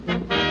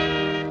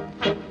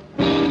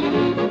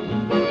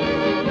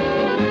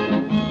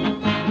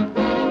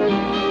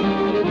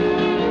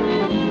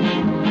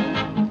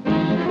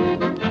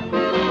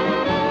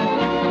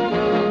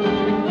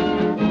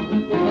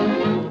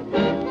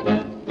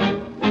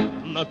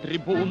На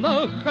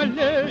трибунах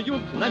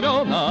аллеют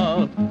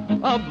знамена,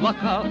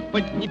 облака в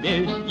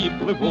поднебесье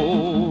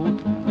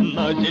плывут.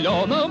 На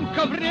зеленом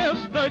ковре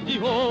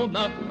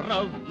стадиона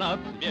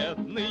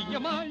разноцветные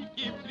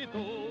майки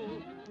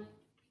цветут.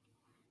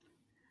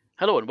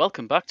 Hello and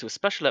welcome back to a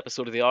special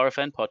episode of the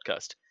RFN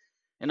podcast.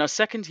 In our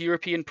second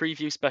European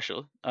preview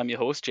special, I'm your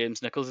host,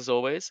 James Nichols, as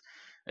always,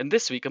 and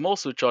this week I'm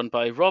also joined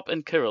by Rob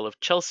and Kirill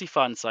of Chelsea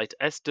fan site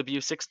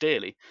SW6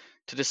 Daily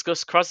to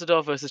discuss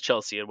Krasnodar versus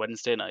Chelsea on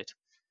Wednesday night.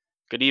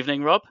 Good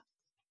evening, Rob.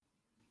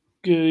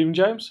 Good evening,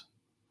 James.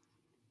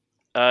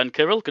 And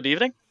Kirill, good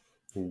evening.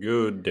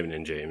 Good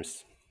evening,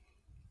 James.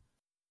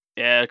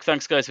 Yeah,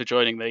 thanks guys for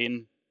joining me,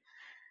 and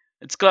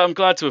I'm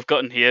glad to have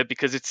gotten here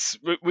because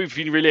we've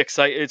been really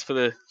excited for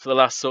the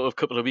last sort of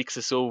couple of weeks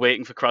or so,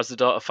 waiting for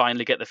Krasnodar to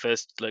finally get the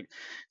first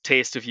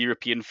taste of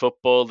European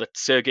football. That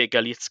Sergei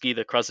Galitsky,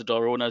 the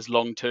Krasnodar owner's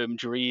long-term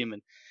dream,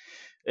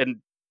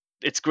 and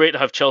it's great to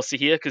have Chelsea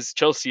here because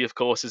Chelsea, of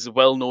course, is a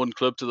well-known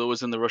club to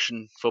those in the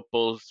Russian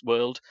football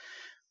world.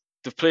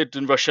 They've played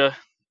in Russia.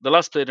 The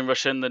last played in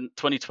Russia in the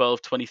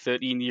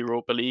 2012-2013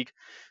 Europa League,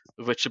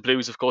 of which the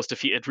Blues, of course,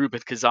 defeated Rubin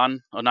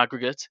Kazan on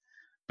aggregate,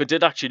 but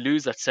did actually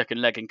lose that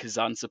second leg in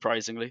Kazan,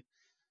 surprisingly.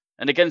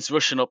 And against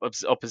Russian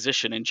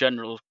opposition in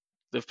general,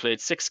 they've played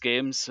 6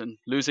 games, and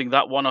losing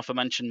that one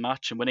aforementioned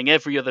match and winning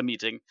every other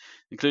meeting,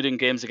 including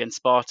games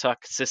against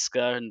Spartak,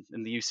 CSKA, and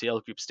in the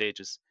UCL group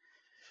stages.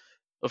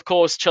 Of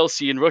course,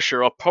 Chelsea in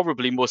Russia are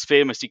probably most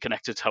famously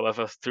connected,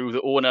 however, through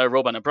the owner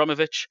Roman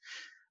Abramovich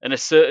and a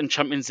certain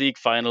Champions League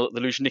final at the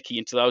Luzhniki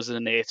in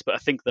 2008, but I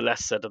think the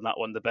less said on that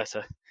one, the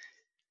better.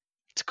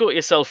 To go to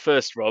yourself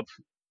first, Rob,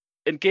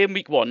 in game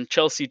week 1,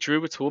 Chelsea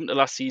drew at home to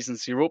last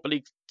season's Europa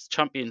League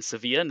champion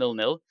Sevilla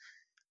 0-0.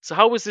 So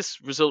how was this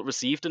result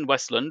received in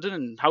West London,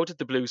 and how did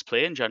the Blues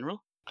play in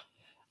general?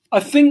 I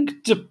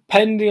think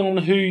depending on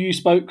who you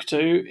spoke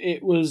to,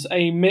 it was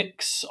a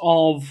mix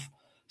of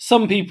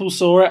some people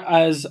saw it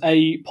as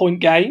a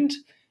point gained,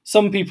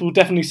 some people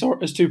definitely saw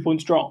it as 2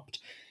 points dropped.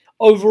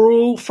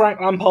 Overall,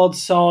 Frank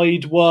Lampard's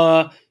side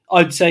were,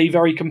 I'd say,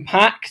 very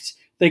compact.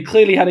 They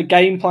clearly had a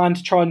game plan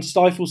to try and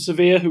stifle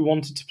Sevilla, who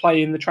wanted to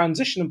play in the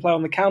transition and play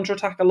on the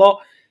counter-attack a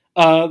lot.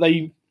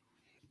 They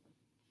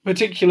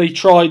particularly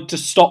tried to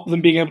stop them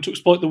being able to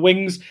exploit the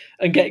wings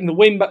and getting the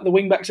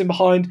wing-backs in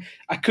behind.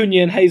 Acuna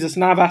and Jesus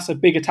Navas are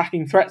big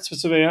attacking threats for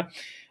Sevilla.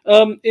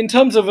 In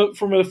terms of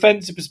from an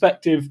offensive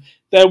perspective,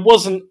 there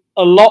wasn't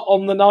a lot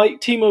on the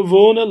night. Timo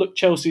Werner looked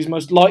Chelsea's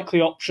most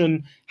likely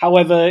option.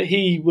 However,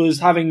 he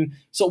was having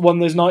sort of one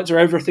of those nights where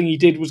everything he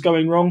did was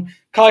going wrong.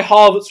 Kai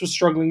Havertz was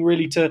struggling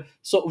really to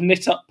sort of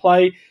knit up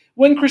play.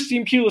 When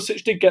Christian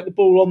Pulisic did get the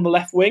ball on the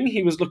left wing,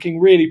 he was looking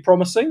really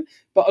promising.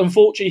 But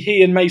unfortunately,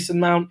 he and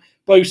Mason Mount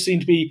both seemed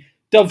to be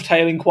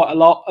dovetailing quite a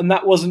lot, and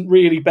that wasn't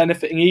really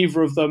benefiting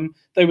either of them.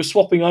 They were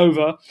swapping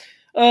over.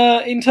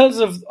 In terms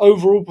of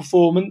overall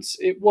performance,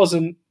 it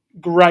wasn't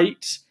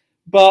great,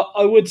 but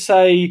I would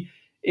say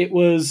it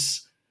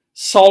was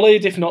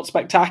solid, if not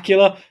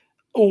spectacular.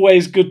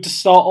 Always good to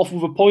start off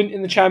with a point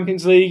in the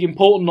Champions League.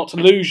 Important not to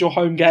lose your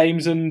home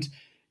games, and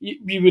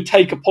you would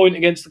take a point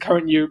against the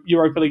current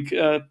Europa League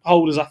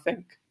holders, I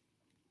think.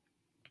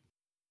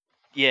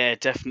 Yeah,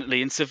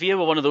 definitely. And Sevilla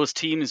were one of those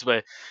teams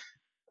where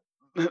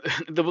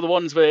they were the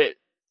ones where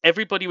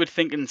everybody would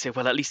think and say,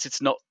 well, at least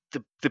it's not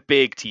the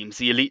big teams,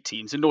 the elite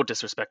teams, and no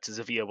disrespect to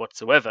Sevilla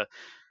whatsoever.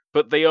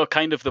 But they are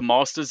kind of the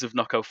masters of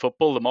knockout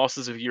football, the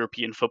masters of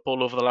European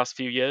football over the last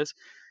few years.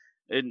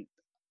 And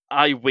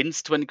I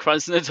winced when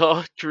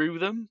Krasnodar drew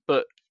them,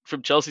 but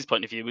from Chelsea's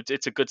point of view,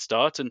 it's a good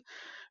start. And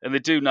they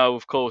do now,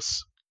 of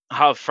course,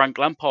 have Frank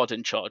Lampard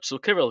in charge. So,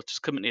 Kirill,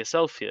 just coming to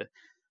yourself here.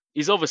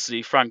 He's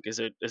obviously, Frank is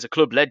a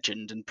club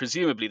legend, and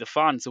presumably the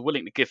fans are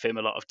willing to give him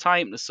a lot of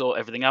time to sort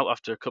everything out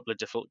after a couple of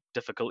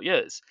difficult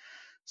years.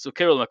 So,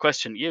 Kirill, my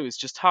question to you is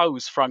just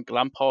how's Frank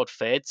Lampard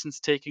fared since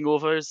taking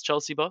over as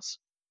Chelsea boss?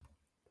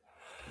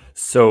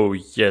 So,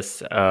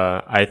 yes,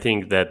 I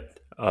think that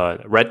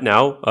right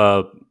now,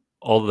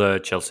 all the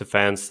Chelsea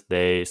fans,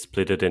 they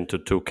split it into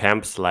 2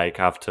 camps, like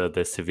after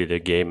the Sevilla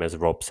game, as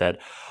Rob said.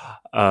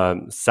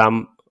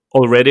 Some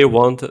already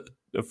want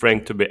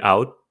Frank to be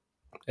out,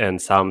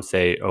 and some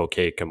say,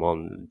 okay, come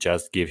on,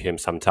 just give him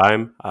some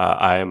time.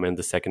 I am in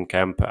the second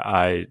camp.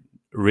 I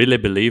really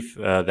believe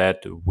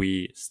that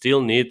we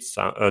still need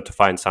to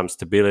find some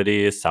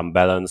stability, some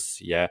balance.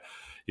 Yeah,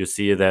 you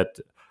see that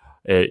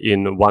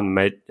in one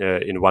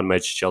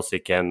match, Chelsea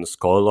can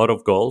score a lot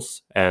of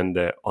goals, and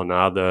on the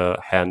other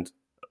hand,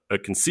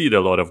 concede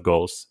a lot of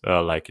goals,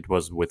 like it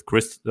was with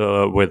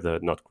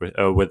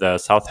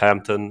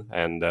Southampton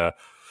and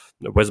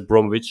West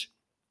Bromwich.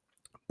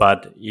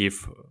 But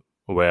if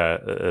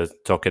we're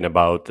talking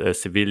about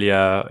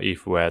Sevilla,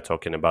 if we're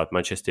talking about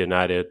Manchester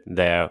United,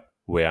 there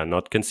we are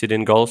not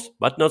conceding goals,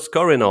 but not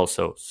scoring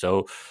also.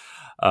 So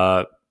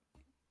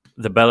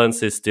the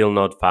balance is still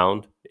not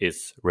found.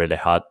 It's really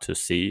hard to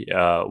see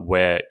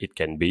where it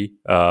can be,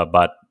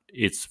 but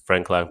it's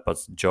Frank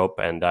Lampard's job,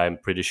 and I'm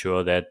pretty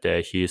sure that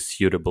he is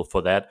suitable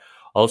for that.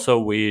 Also,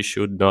 we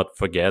should not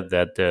forget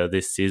that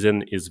this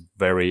season is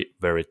very,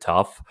 very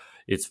tough.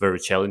 it's very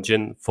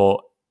challenging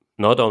for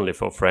not only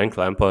for Frank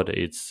Lampard,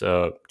 it's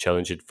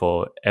challenging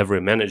for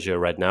every manager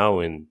right now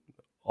in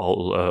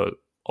all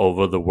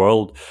over the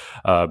world,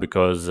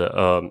 because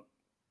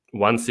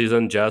one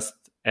season just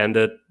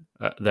ended,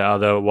 the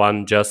other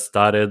one just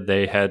started.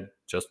 They had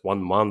just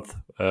 1 month.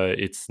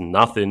 It's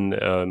nothing.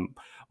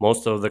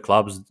 Most of the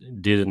clubs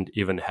didn't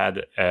even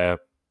had a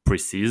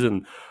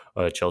preseason.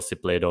 Chelsea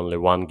played only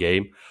one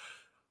game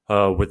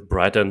with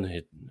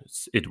Brighton.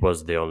 It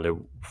was the only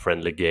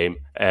friendly game,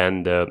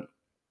 and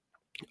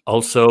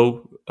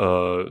also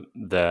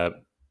the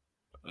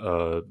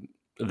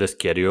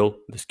schedule.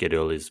 The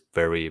schedule is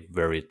very,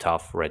 very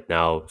tough right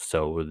now.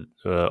 So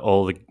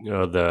all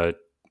the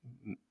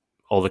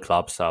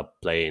clubs are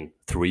playing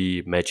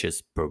 3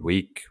 matches per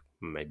week,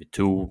 maybe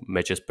 2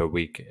 matches per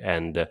week,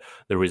 and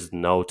there is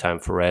no time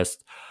for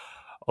rest.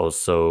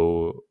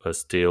 Also,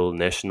 still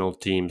national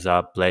teams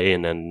are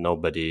playing, and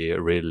nobody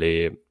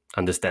really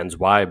understands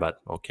why.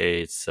 But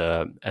okay, it's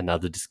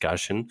another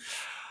discussion.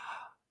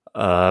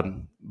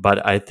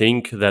 But I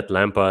think that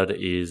Lampard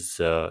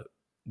is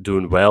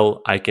doing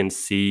well. I can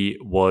see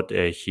what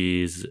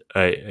he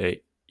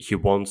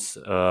wants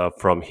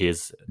from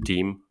his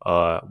team.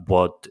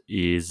 What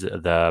is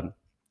the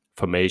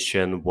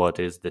formation? What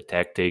is the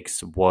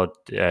tactics? What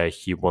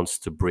he wants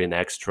to bring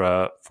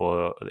extra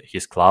for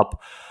his club.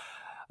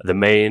 The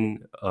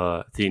main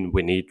thing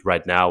we need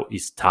right now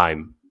is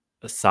time.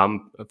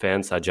 Some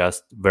fans are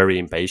just very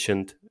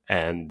impatient,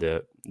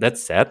 and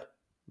that's sad.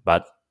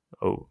 But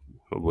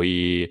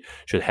we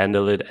should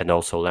handle it, and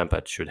also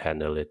Lampard should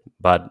handle it.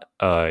 But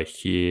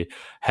he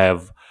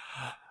has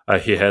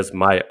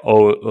my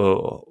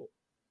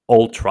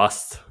all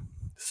trust,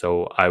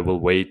 so I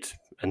will wait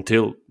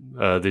until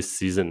this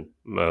season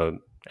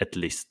at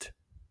least.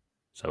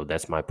 So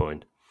that's my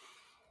point.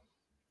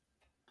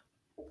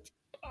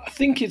 I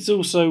think it's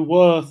also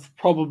worth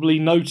probably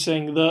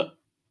noting that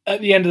at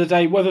the end of the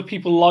day, whether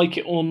people like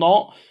it or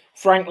not,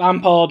 Frank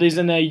Lampard is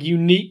in a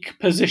unique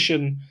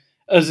position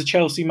as a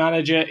Chelsea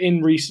manager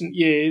in recent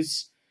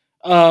years,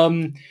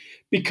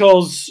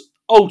 because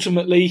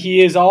ultimately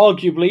he is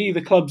arguably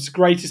the club's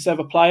greatest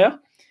ever player.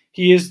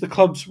 He is the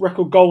club's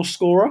record goal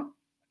scorer.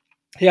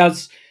 He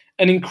has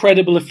an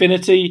incredible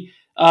affinity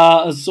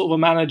as sort of a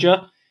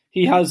manager.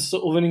 He has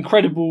sort of an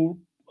incredible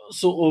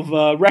sort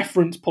of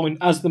reference point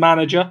as the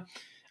manager.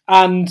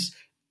 And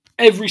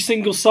every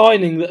single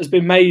signing that has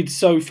been made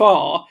so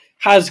far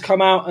has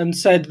come out and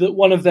said that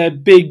one of their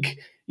big,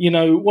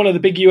 one of the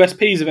big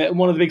USPs of it and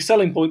one of the big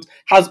selling points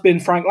has been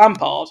Frank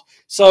Lampard.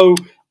 So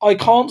I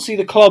can't see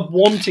the club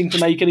wanting to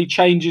make any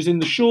changes in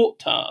the short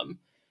term,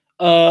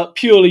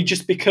 purely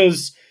just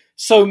because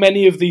so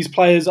many of these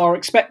players are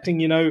expecting,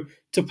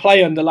 to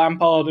play under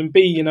Lampard and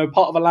be,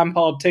 part of a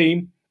Lampard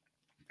team.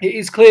 It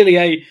is clearly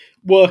a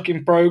work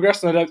in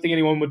progress, and I don't think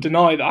anyone would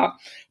deny that.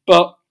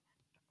 But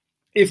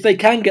if they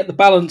can get the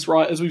balance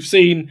right, as we've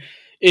seen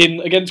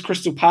against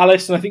Crystal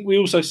Palace, and I think we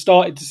also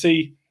started to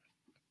see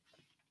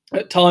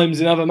at times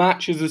in other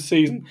matches this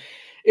season,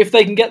 if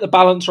they can get the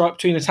balance right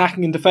between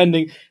attacking and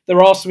defending,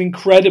 there are some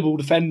incredible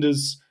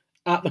defenders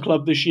at the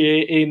club this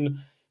year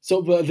in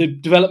sort of the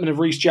development of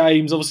Reece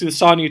James, obviously the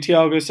signing of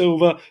Thiago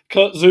Silva,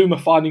 Kurt Zouma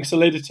finding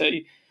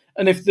solidity.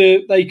 And if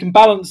they can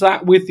balance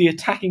that with the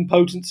attacking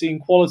potency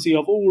and quality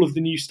of all of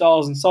the new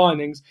stars and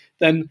signings,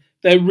 then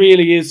there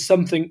really is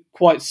something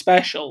quite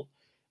special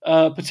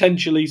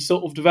potentially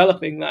sort of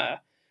developing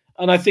there.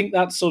 And I think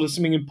that's sort of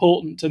something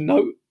important to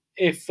note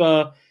if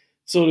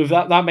sort of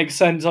that makes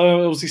sense. I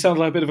obviously sounds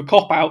like a bit of a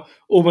cop-out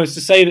almost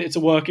to say that it's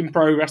a work in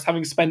progress,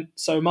 having spent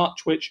so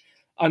much, which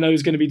I know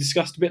is going to be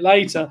discussed a bit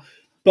later.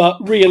 But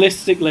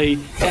realistically,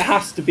 it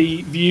has to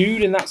be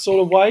viewed in that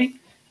sort of way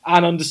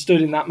and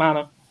understood in that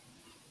manner.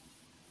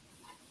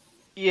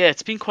 Yeah,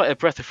 it's been quite a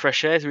breath of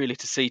fresh air, really,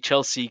 to see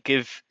Chelsea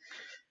give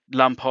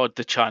Lampard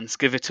the chance,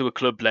 give it to a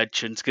club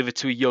legend, give it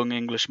to a young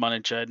English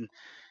manager.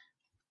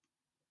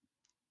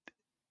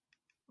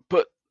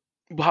 But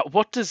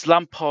what does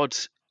Lampard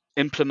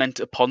implement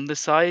upon the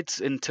side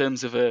in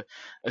terms of a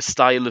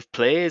style of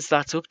play? Is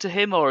that up to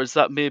him, or is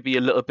that maybe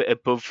a little bit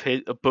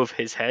above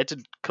his head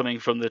and coming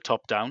from the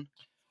top down?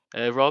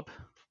 Rob?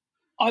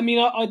 I mean,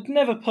 I'd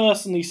never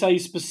personally say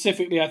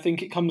specifically I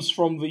think it comes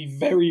from the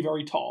very,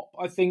 very top.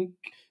 I think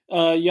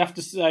you have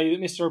to say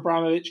that Mr.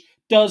 Abramovich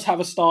does have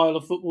a style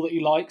of football that he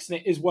likes, and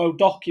it is well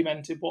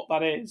documented what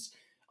that is.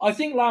 I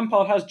think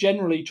Lampard has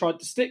generally tried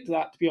to stick to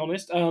that, to be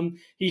honest.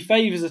 He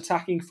favours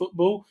attacking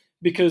football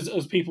because,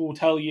 as people will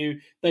tell you,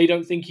 they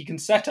don't think he can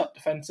set up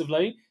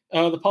defensively.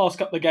 The past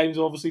couple of games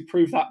obviously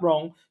proved that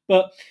wrong,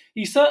 but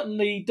he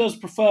certainly does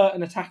prefer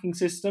an attacking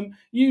system.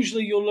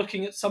 Usually you're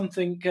looking at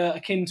something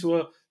akin to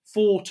a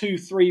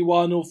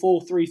 4-2-3-1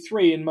 or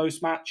 4-3-3 in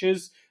most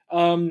matches.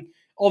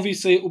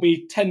 Obviously, it will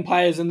be 10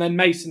 players and then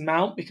Mason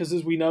Mount, because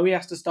as we know, he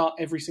has to start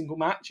every single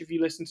match if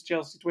you listen to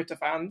Chelsea Twitter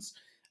fans.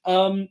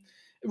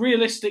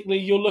 Realistically,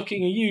 you're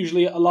looking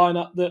usually at a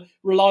lineup that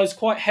relies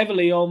quite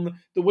heavily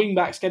on the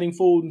wing-backs getting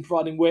forward and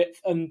providing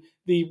width, and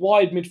the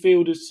wide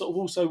midfielders sort of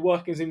also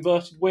working as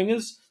inverted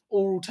wingers,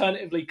 or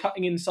alternatively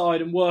cutting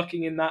inside and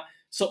working in that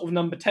sort of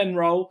number 10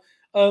 role.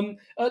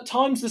 At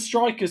times, the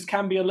strikers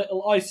can be a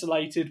little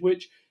isolated,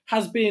 which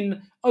has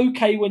been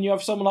okay when you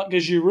have someone like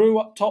Giroud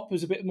up top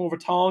who's a bit more of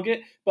a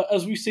target. But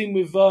as we've seen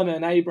with Werner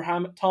and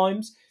Abraham at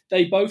times,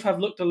 they both have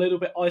looked a little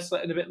bit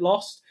isolated and a bit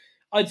lost.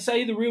 I'd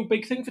say the real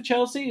big thing for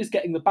Chelsea is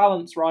getting the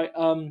balance right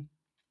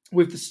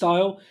with the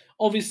style.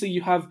 Obviously,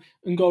 you have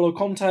N'Golo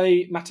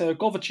Conte, Mateo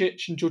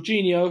Kovacic, and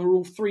Jorginho, who are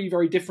all three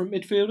very different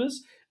midfielders.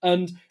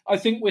 And I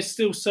think we're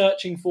still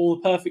searching for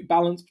the perfect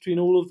balance between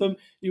all of them.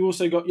 You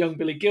also got young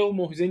Billy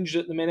Gilmore, who's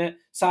injured at the minute.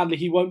 Sadly,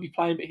 he won't be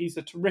playing, but he's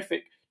a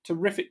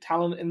terrific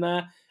talent in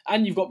there.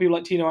 And you've got people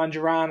like Tino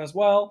Anjoran as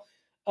well.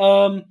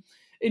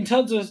 In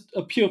terms of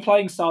a pure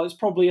playing style, it's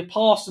probably a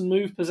pass and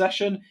move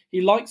possession.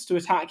 He likes to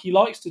attack. He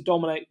likes to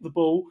dominate the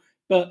ball.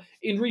 But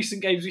in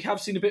recent games, we have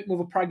seen a bit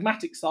more of a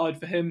pragmatic side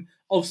for him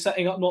of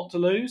setting up not to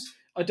lose.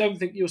 I don't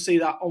think you'll see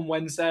that on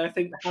Wednesday. I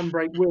think the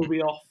handbrake will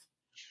be off.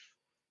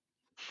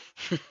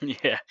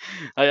 Yeah,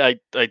 I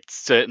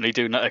certainly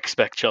do not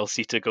expect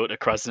Chelsea to go to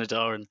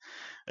Krasnodar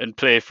and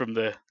play with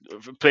the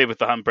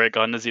handbrake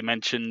on, as you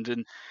mentioned.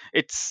 And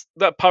it's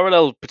that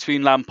parallel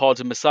between Lampard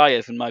and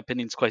Messiah, in my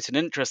opinion, is quite an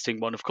interesting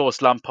one. Of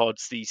course,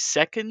 Lampard's the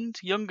second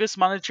youngest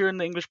manager in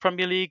the English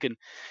Premier League, and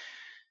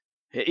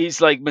he's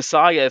like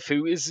Messiah,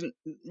 who isn't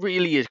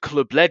really a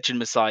club legend.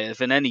 Messiah,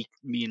 in any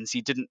means,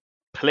 he didn't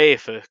play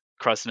for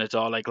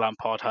Krasnodar like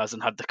Lampard has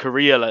and had the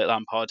career like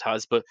Lampard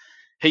has, but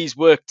he's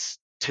worked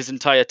his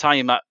entire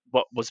time at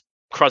what was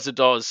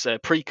Krasnodar's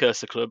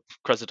precursor club,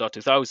 Krasnodar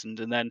 2000,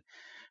 and then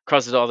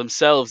Krasnodar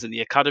themselves in the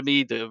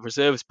academy, the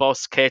reserves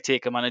boss,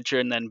 caretaker manager,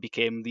 and then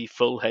became the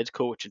full head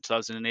coach in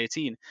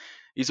 2018.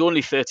 He's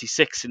only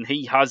 36, and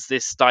he has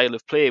this style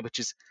of play, which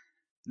is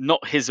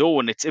not his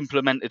own. It's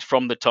implemented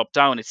from the top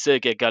down. It's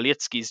Sergei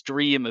Galitsky's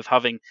dream of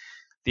having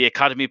the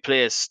academy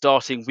players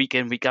starting week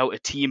in, week out, a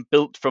team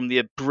built from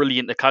the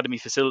brilliant academy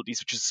facilities,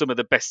 which is some of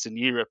the best in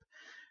Europe,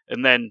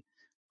 and then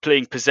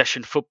playing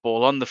possession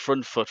football on the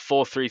front foot,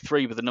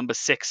 4-3-3 with the number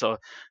 6, and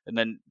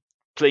then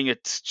playing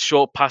it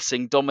short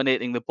passing,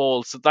 dominating the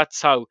ball. So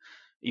that's how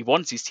he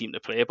wants his team to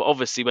play. But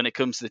obviously, when it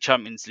comes to the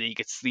Champions League,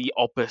 it's the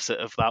opposite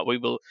of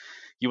that.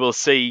 You will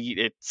see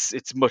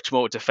it's much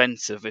more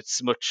defensive.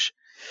 It's much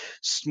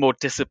more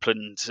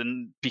disciplined,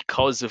 and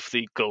because of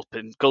the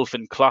gulf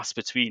in class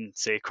between,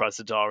 say,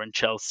 Krasnodar and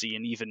Chelsea,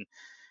 and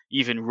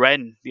even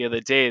Rennes the other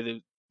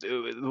day,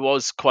 it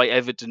was quite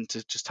evident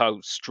just how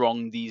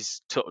strong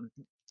these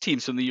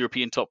teams from the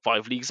European top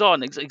 5 leagues are,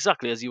 and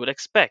exactly as you would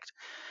expect.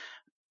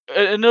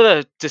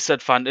 Another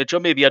disadvantage, or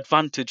maybe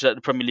advantage, that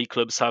the Premier League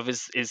clubs have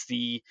is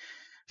the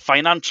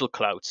financial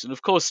clout. And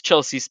of course,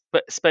 Chelsea's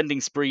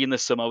spending spree in the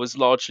summer was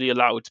largely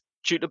allowed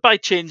by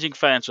changing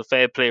financial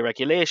fair play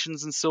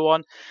regulations and so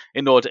on,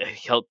 in order to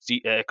help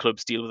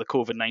clubs deal with the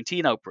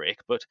COVID-19 outbreak.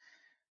 But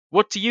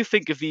what do you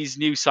think of these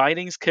new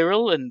signings,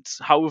 Kirill, and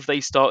how have they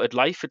started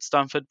life at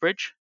Stamford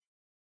Bridge?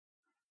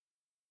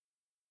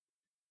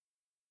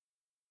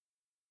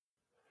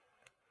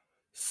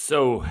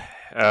 So,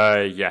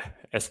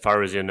 as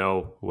far as you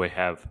know, we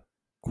have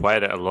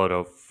quite a lot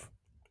of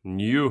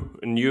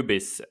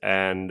newbies,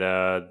 and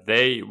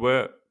they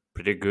were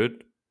pretty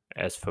good,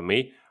 as for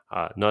me.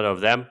 None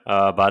of them,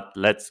 but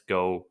let's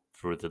go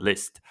through the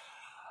list.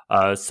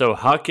 So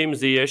Hakim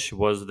Ziyech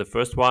was the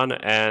first one,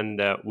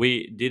 and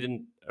we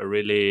didn't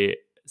really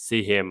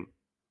see him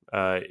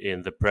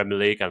in the Premier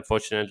League,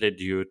 unfortunately,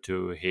 due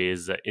to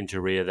his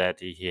injury that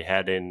he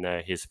had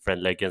in his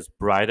friendly against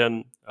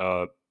Brighton.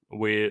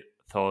 We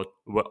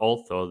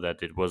all thought that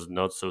it was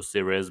not so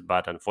serious,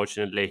 but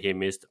unfortunately he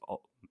missed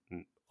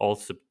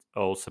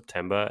all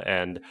September,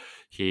 and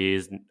he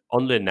is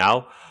only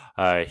now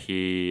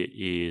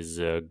he is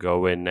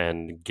going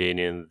and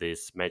gaining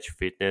this match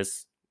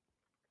fitness.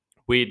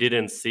 We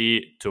didn't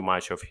see too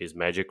much of his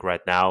magic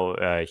right now.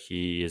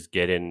 He is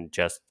getting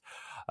just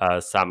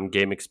some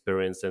game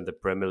experience in the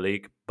Premier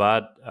League,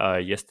 but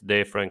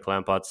yesterday Frank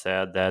Lampard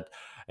said that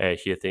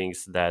he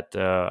thinks that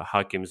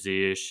Hakim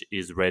Ziyech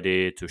is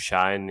ready to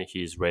shine.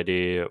 He's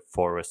ready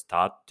for a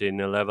start in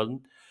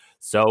 11.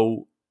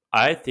 So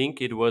I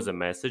think it was a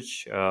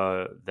message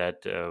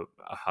that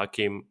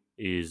Hakim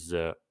is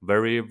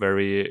very,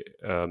 very.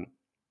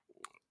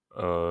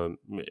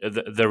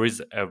 There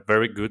is a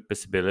very good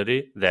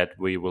possibility that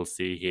we will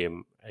see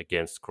him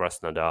against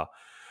Krasnodar.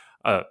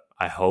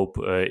 I hope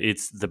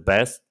it's the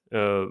best.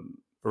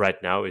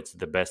 Right now, it's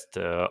the best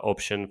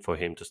option for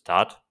him to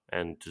start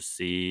and to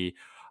see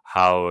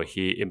how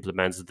he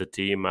implements the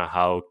team,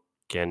 how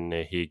can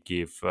he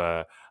give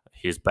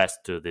his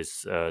best to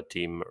this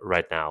team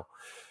right now.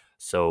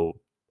 So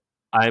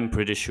I'm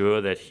pretty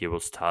sure that he will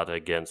start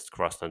against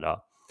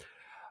Krasnodar.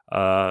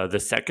 The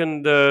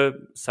second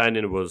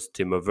signing was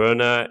Timo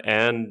Werner,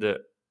 and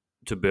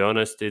to be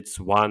honest, it's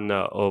one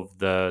of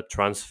the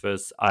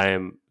transfers I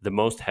am the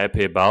most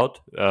happy about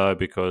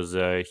because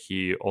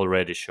he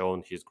already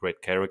shown his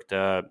great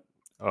character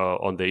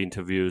on the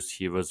interviews.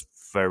 He was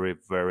very,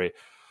 very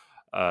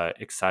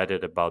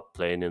excited about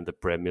playing in the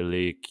Premier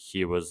League.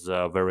 He was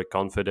very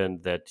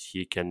confident that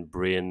he can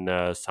bring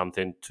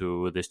something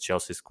to this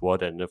Chelsea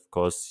squad, and of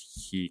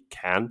course he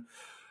can.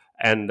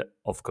 And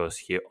of course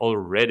he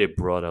already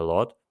brought a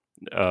lot.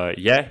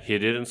 Yeah, he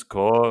didn't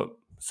score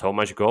so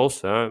much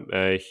goals.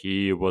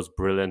 He was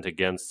brilliant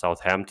against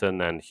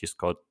Southampton, and he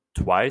scored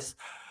twice,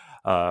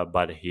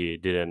 but he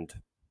didn't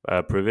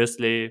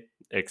previously,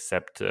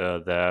 except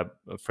the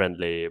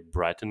friendly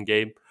Brighton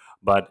game.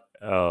 But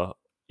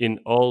in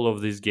all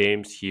of these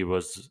games, he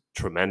was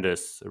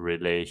tremendous.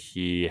 Really,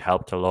 he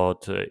helped a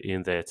lot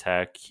in the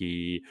attack.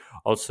 He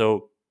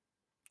also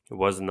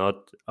was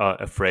not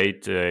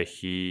afraid.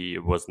 He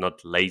was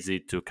not lazy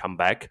to come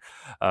back.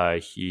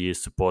 He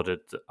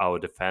supported our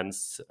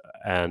defense,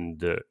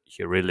 and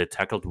he really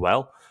tackled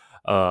well.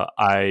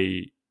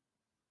 I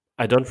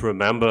don't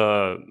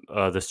remember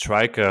the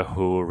striker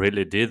who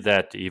really did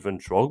that. Even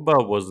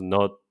Drogba was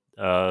not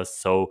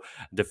so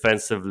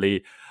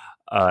defensively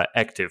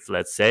active,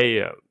 let's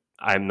say.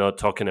 I'm not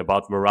talking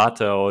about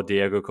Morata or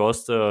Diego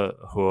Costa,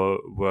 who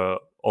were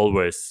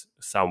always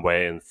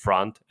somewhere in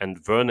front. And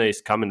Werner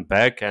is coming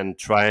back and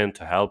trying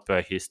to help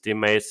his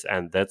teammates,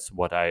 and that's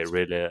what I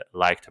really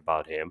liked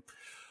about him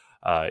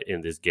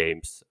in these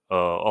games.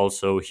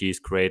 Also, he's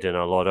creating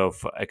a lot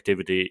of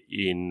activity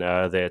in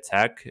the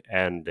attack,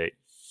 and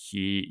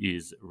he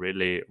is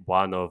really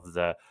one of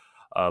the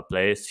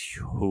players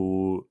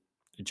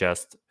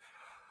just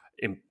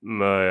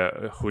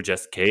who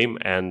just came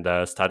and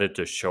started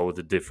to show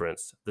the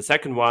difference. The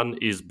second one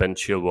is Ben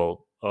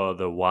Chilwell,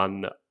 the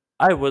one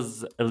I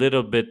was a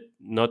little bit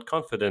not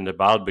confident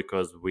about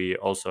because we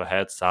also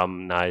had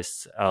some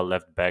nice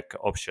left back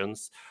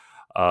options.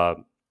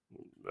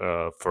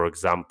 For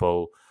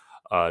example,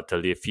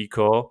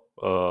 Taliafico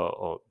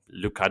or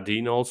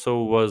Lucadin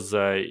also was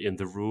in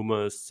the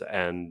rumors,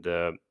 and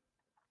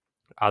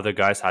other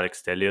guys,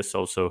 Alex Telles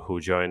also, who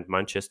joined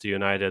Manchester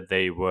United,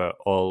 they were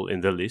all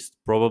in the list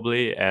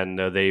probably, and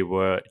they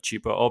were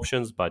cheaper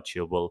options, but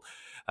Chilwell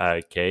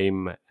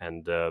came,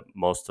 and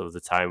most of the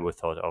time we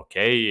thought,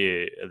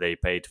 okay, they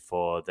paid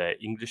for the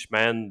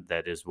Englishman,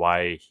 that is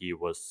why he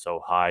was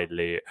so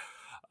highly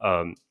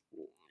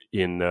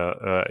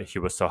he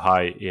was so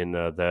high in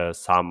the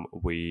sum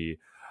we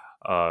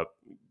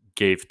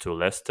gave to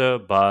Leicester,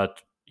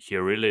 but he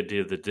really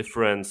did the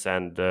difference,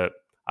 and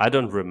I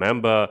don't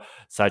remember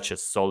such a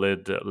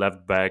solid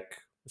left back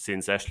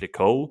since Ashley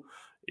Cole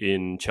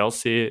in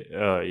Chelsea.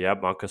 Yeah,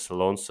 Marcus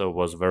Alonso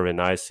was very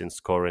nice in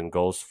scoring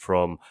goals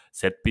from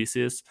set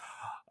pieces.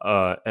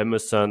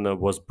 Emerson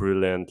was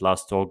brilliant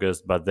last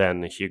August, but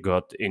then he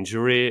got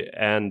injury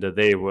and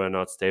they were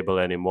not stable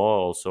anymore.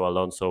 Also,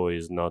 Alonso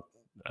is not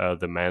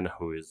the man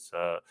who is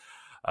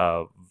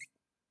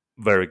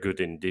very good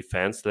in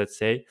defense, let's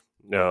say.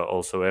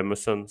 Also,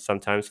 Emerson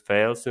sometimes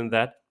fails in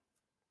that.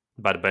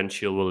 But Ben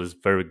Chilwell is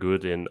very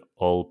good in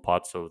all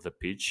parts of the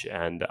pitch,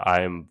 and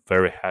I'm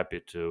very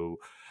happy to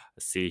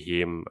see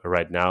him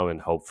right now.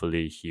 And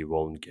hopefully, he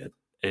won't get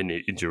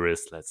any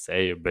injuries, let's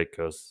say,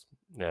 because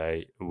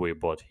we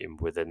bought him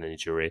with an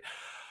injury.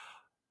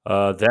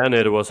 Then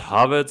it was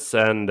Havertz,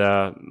 and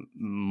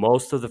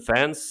most of the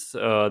fans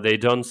they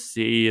don't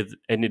see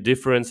any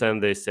difference,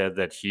 and they said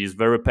that he's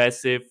very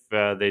passive.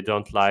 They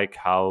don't like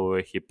how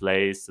he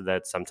plays.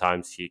 That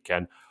sometimes he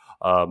can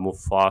move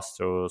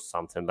faster or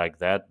something like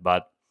that.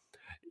 But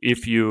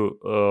if you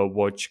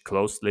watch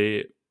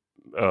closely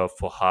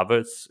for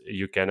Havertz,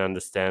 you can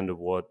understand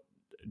what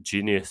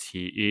genius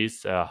he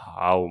is,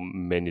 how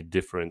many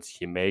difference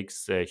he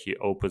makes. He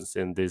opens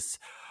in this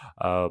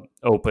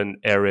open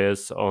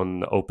areas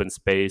on open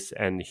space,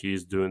 and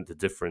he's doing the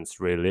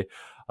difference really.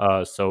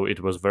 So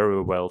it was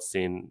very well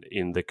seen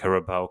in the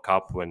Carabao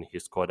Cup when he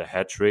scored a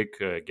hat-trick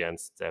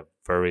against a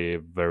very,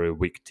 very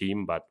weak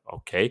team, but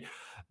okay.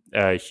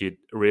 He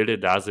really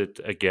does it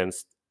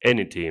against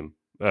any team,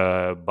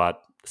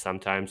 but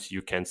sometimes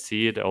you can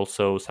see it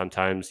also.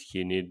 Sometimes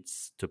he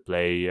needs to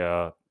play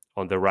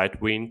on the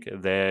right wing.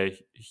 There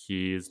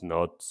he is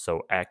not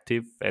so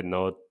active and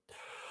not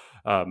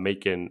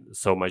making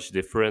so much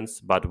difference.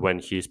 But when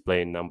he's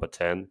playing number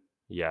 10,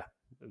 yeah,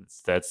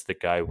 that's the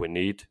guy we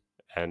need.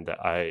 And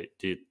I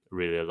did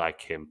really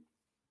like him.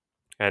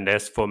 And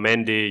as for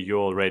Mendy, you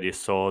already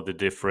saw the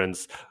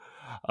difference.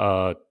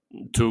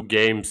 Two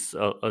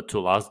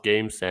last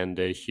games, and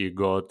he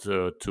got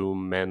two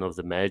men of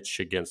the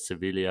match against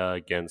Sevilla,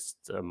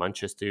 against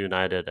Manchester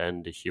United,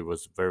 and he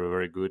was very,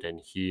 very good,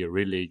 and he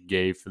really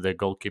gave the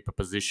goalkeeper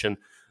position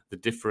the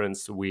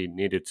difference we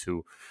needed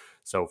to.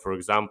 So, for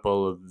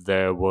example,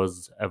 there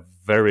was a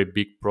very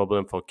big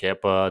problem for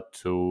Kepa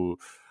to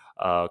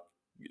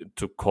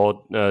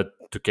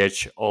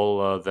catch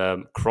all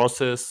the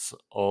crosses,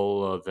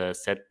 all the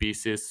set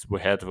pieces we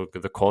had,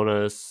 the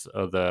corners,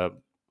 the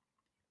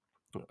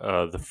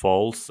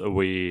falls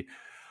we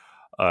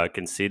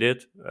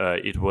conceded.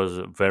 It was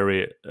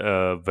very,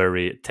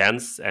 very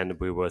tense, and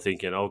we were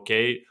thinking,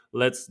 okay,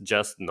 let's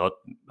just not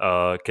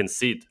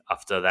concede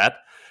after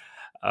that.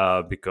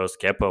 because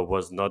Kepa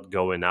was not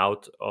going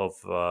out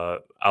of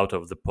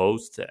the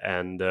post,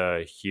 and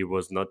he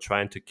was not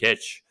trying to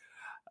catch.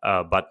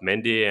 But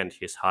Mendy and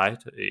his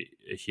height,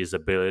 his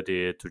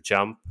ability to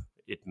jump,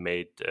 it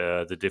made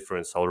the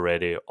difference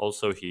already.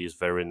 Also, he is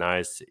very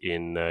nice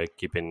in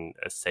keeping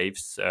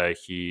saves.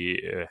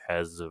 He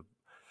has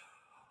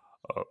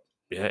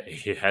yeah,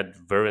 he had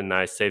very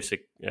nice saves,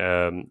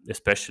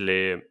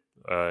 especially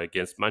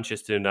against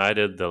Manchester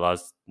United. The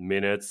last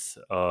minutes,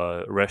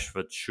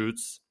 Rashford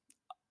shoots.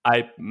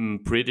 I'm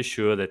pretty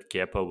sure that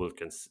Kepa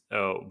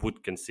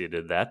would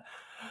consider that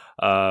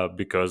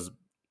because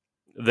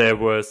there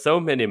were so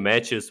many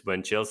matches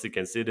when Chelsea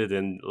conceded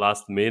in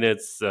last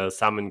minutes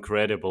some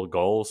incredible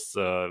goals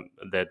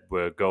that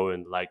were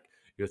going like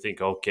you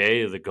think,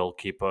 okay, the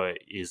goalkeeper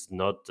is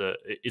not.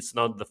 It's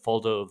not the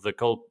fault of the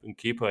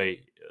goalkeeper.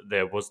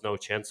 There was no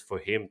chance for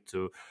him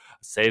to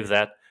save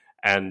that,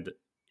 and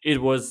it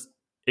was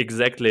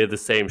exactly the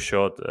same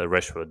shot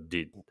Rashford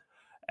did,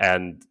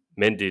 and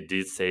Mendy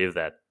did save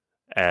that,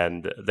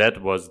 and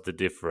that was the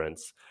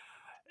difference.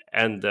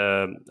 And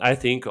I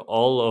think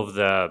all of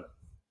the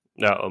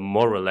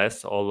more or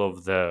less all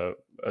of the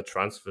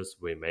transfers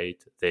we made,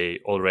 they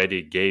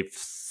already gave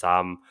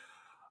some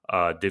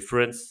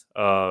difference.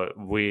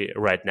 We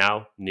right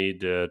now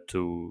need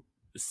to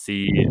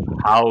see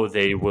how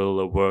they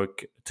will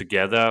work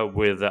together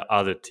with the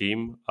other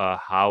team,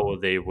 how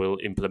they will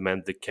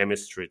implement the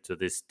chemistry to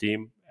this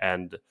team,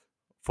 and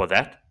for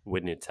that we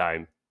need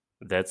time.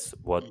 That's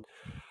what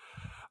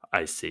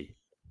I see.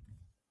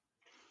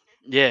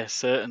 Yeah,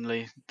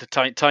 certainly.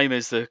 The time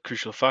is the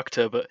crucial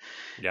factor, but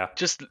Yeah.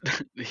 just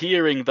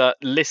hearing that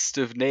list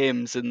of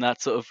names and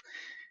that sort of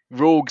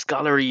rogues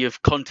gallery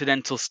of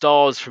continental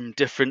stars from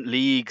different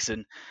leagues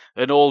and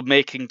all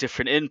making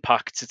different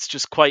impacts, it's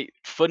just quite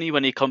funny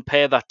when you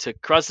compare that to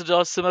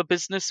Krasnodar's summer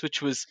business,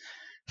 which was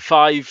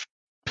 5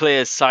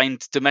 players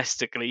signed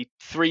domestically,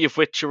 3 of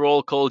which are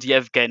all called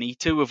Yevgeny,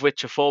 2 of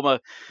which are former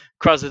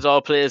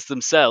Krasnodar players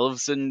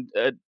themselves, and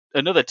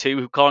another 2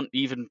 who can't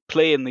even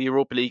play in the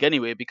Europa League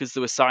anyway because they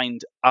were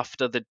signed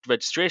after the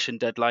registration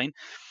deadline.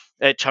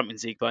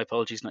 Champions League, my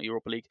apologies, not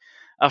Europa League.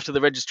 After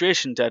the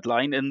registration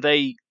deadline, and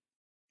they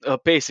are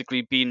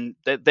basically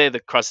they're the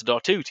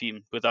Krasnodar 2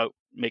 team without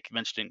making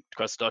mentioning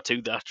Krasnodar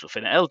 2, the actual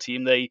Finna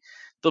team.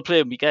 They'll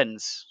play on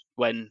weekends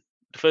when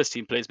the first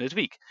team plays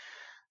midweek.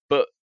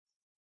 But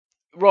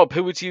Rob,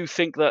 who would you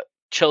think that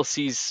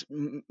Chelsea's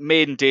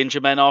main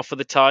danger men are for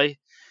the tie,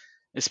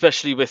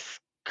 especially with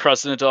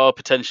Krasnodar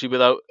potentially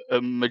without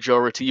a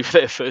majority of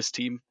their first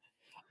team?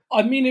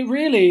 I mean,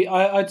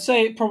 I'd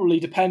say it probably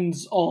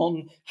depends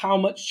on how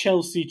much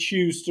Chelsea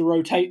choose to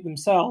rotate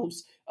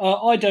themselves.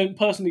 I don't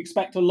personally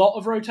expect a lot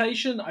of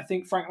rotation. I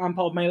think Frank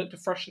Lampard may look to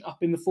freshen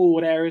up in the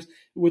forward areas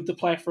with the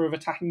plethora of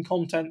attacking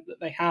content that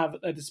they have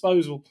at their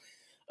disposal.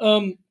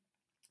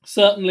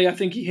 Certainly, I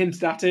think he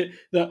hinted at it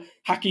that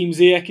Hakim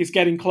Ziyech is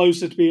getting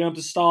closer to being able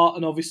to start,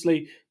 and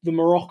obviously the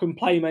Moroccan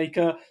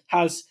playmaker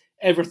has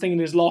everything in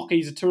his locker.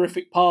 He's a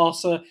terrific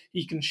passer.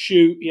 He can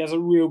shoot. He has a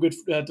real good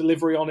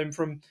delivery on him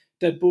from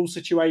dead ball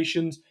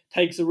situations.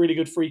 Takes a really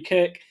good free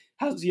kick.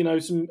 Has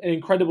an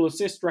incredible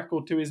assist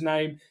record to his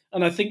name,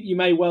 and I think you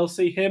may well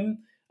see him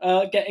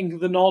getting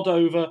the nod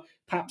over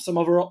perhaps some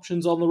other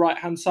options on the right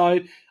hand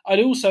side. I'd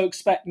also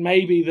expect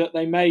maybe that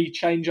they may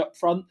change up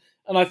front.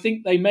 And I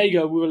think they may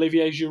go with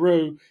Olivier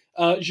Giroud.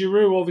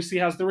 Giroud obviously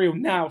has the real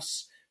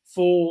nous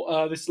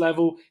for this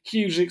level.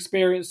 Hugely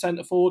experienced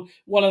centre forward.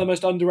 One of the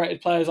most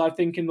underrated players, I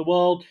think, in the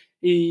world.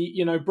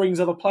 He,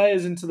 brings other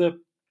players into the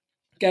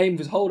game with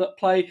his hold-up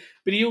play,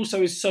 but he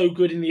also is so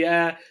good in the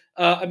air.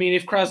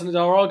 If Krasnodar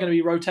are going to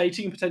be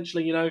rotating,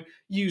 potentially,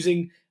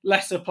 using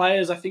lesser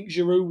players, I think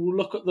Giroud will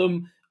look at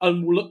them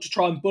and will look to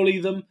try and bully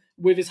them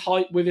with his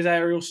height, with his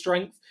aerial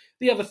strength.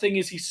 The other thing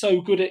is he's so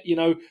good at,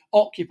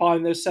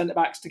 occupying those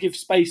centre-backs to give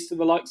space to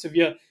the likes of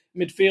your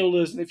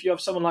midfielders. And if you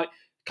have someone like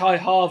Kai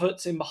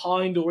Havertz in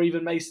behind or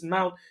even Mason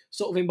Mount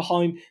sort of in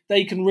behind,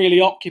 they can really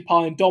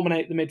occupy and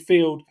dominate the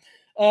midfield.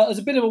 As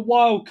a bit of a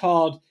wild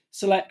card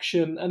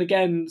selection, and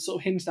again, sort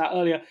of hinted at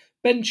earlier,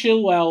 Ben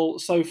Chilwell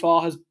so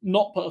far has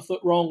not put a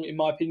foot wrong, in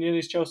my opinion, in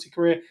his Chelsea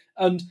career.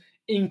 And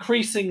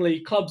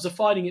increasingly, clubs are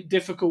finding it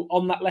difficult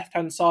on that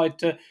left-hand side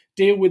to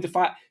deal with the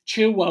fact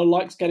Chilwell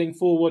likes getting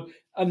forward.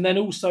 And then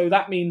also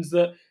that means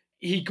that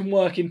he can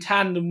work in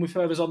tandem with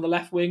whoever's on the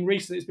left wing.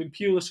 Recently it's been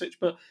Pulisic,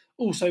 but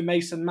also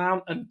Mason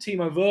Mount, and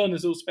Timo Werner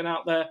has also been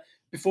out there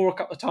before a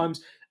couple of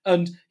times.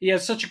 And he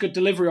has such a good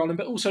delivery on him,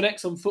 but also an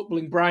excellent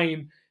footballing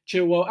brain,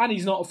 Chilwell, and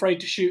he's not afraid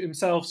to shoot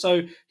himself.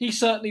 So he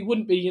certainly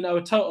wouldn't be,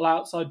 a total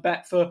outside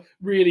bet for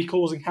really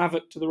causing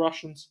havoc to the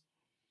Russians.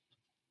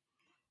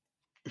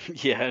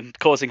 Yeah, and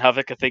causing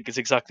havoc, I think, is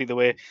exactly the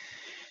way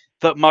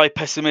that my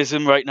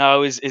pessimism right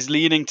now is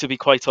leaning, to be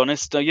quite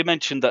honest. Now, you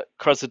mentioned that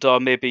Krasnodar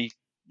may be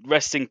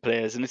resting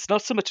players, and it's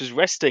not so much as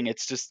resting,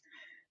 it's just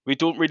we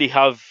don't really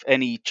have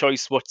any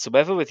choice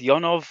whatsoever with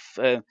Yonov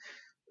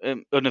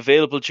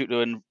unavailable due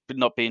to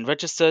not being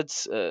registered,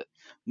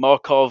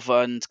 Markov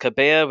and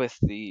Kabea with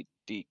the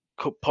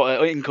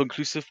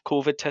inconclusive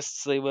COVID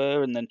tests they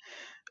were, and then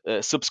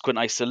subsequent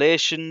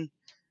isolation.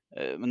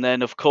 And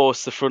then, of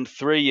course, the front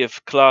three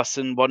of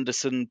Klaassen,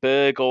 Wanderson,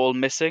 Berg all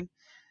missing.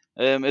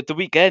 At the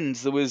weekend,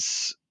 there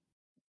was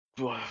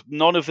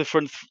none of the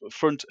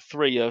front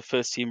three are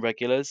first team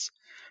regulars.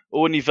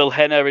 Only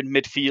Vilhena in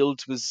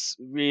midfield was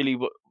really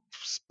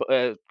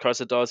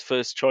Krasodar's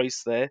first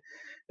choice there.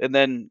 And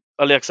then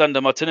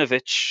Alexander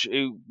Martinovic,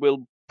 who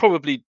will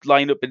probably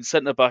line up in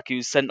centre back,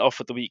 who's sent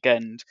off at the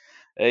weekend.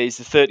 He's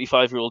the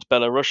 35-year-old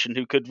Belarusian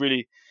who could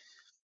really.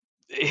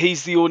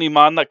 He's the only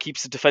man that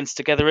keeps the defence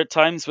together at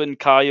times. When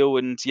Kayo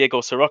and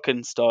Diego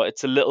Sorokin start,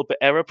 it's a little bit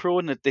error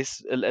prone at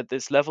this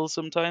level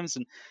sometimes.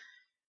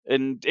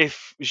 And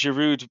if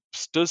Giroud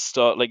does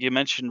start, like you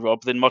mentioned,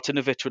 Rob, then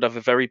Martinovic would have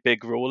a very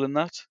big role in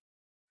that.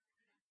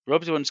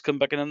 Rob, do you want to come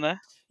back in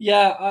there?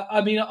 Yeah,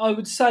 I mean, I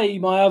would say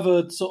my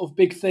other sort of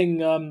big thing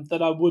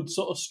that I would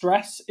sort of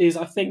stress is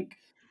I think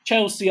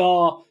Chelsea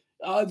are.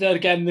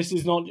 Again, this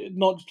is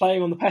not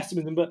playing on the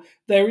pessimism, but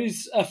there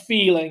is a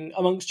feeling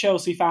amongst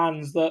Chelsea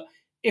fans that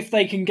if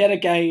they can get a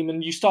game,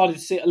 and you started to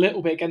see it a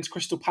little bit against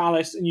Crystal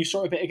Palace, and you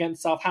saw it a bit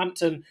against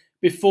Southampton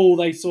before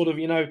they sort of,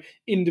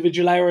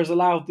 individual errors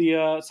allowed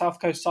the South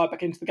Coast side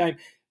back into the game.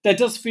 There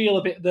does feel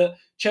a bit that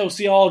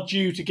Chelsea are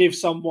due to give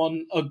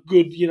someone a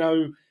good,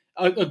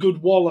 a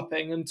good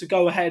walloping and to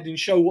go ahead and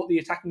show what the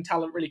attacking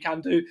talent really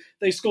can do.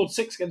 They scored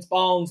 6 against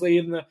Barnsley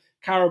in the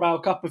Carabao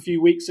Cup a few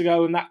weeks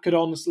ago, and that could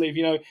honestly,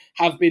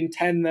 have been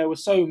 10. There were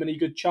so many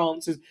good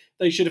chances.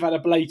 They should have had a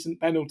blatant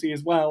penalty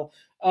as well.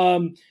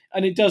 And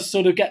it does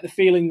sort of get the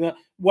feeling that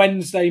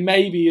Wednesday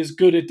may be as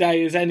good a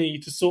day as any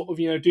to sort of,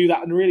 do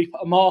that and really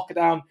put a marker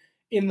down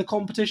in the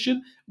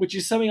competition, which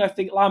is something I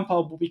think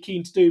Lampard will be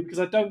keen to do, because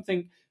I don't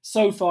think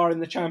so far in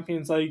the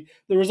Champions League,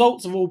 the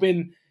results have all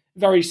been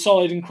very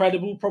solid and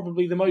credible.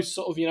 Probably the most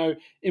sort of,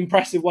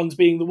 impressive ones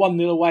being the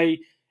 1-0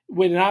 away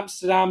win in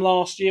Amsterdam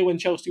last year when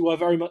Chelsea were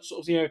very much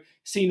sort of,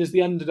 seen as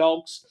the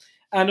underdogs.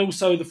 And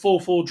also the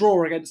 4-4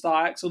 draw against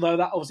Ajax, although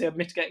that obviously had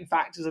mitigating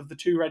factors of the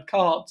 2 red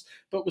cards,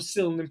 but was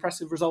still an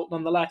impressive result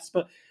nonetheless.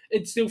 But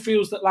it still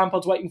feels that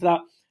Lampard's waiting for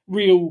that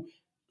real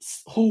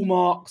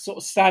hallmark sort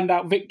of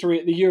standout victory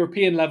at the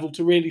European level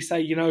to really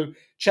say,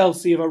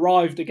 Chelsea have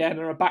arrived again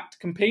and are back to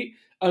compete.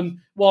 And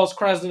whilst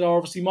Krasnodar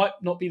obviously might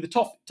not be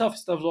the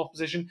toughest of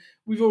opposition,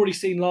 we've already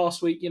seen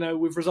last week,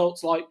 with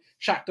results like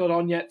Shakhtar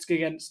Donetsk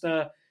against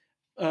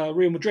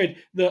Real Madrid,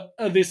 that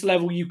at this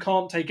level you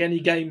can't take any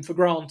game for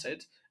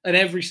granted. And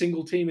every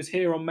single team is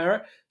here on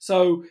merit.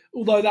 So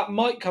although that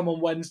might come on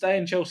Wednesday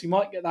and Chelsea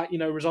might get that,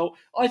 result,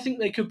 I think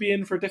they could be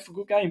in for a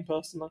difficult game,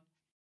 personally.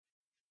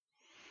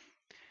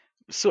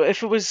 So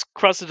if it was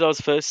Krasnodar's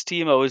first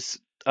team,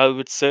 I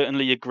would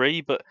certainly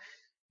agree. But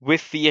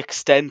with the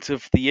extent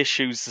of the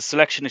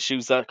selection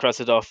issues that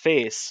Krasnodar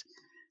face,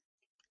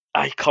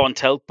 I can't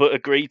help but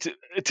agree to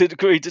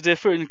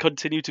differ and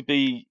continue to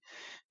be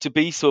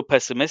so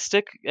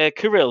pessimistic.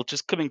 Kirill,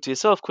 just coming to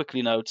yourself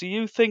quickly now, do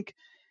you think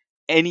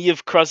any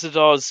of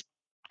Krasnodar's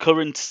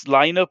current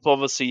lineup,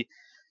 obviously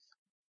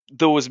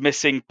those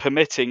missing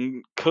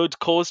permitting, could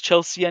cause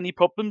Chelsea any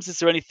problems? Is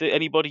there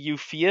anybody you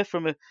fear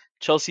from a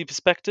Chelsea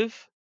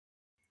perspective?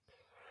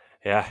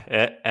 Yeah,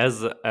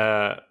 as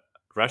a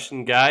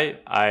Russian guy,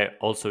 I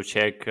also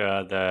check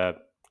the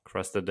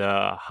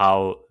Krasnodar,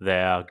 how they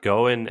are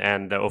going,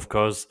 and of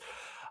course,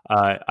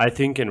 I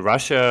think in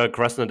Russia,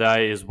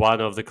 Krasnodar is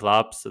one of the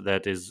clubs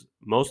that is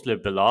mostly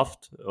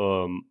beloved,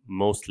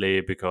 mostly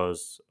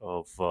because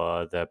of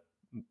the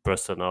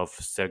person of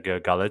Sergei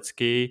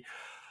Galitsky.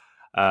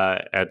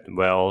 And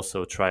we're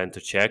also trying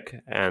to check.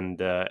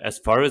 And as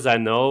far as I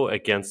know,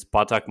 against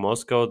Spartak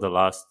Moscow, the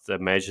last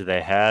match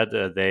they had,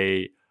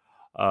 they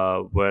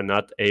were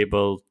not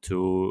able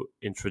to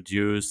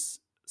introduce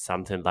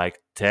something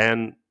like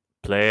 10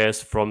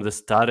 players from the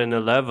starting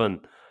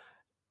 11.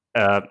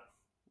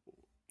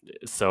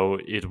 So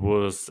it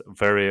was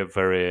very,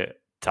 very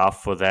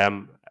tough for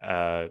them.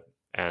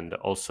 And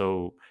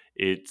also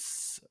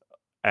it's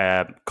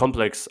a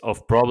complex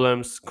of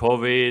problems,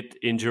 COVID,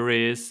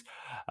 injuries.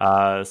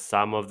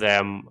 Some of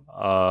them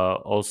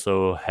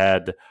also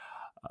had,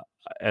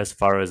 as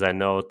far as I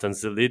know,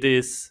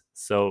 tonsillitis.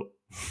 So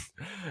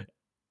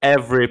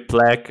every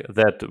plague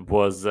that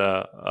was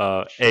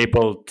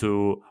able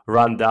to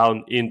run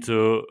down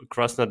into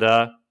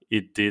Krasnodar,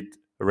 it did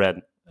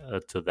ran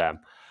to them.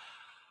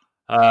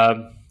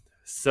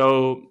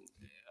 So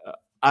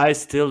I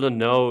still don't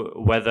know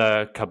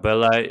whether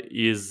Cabela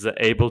is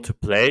able to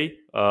play.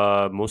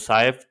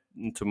 Musaev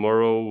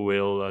tomorrow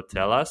will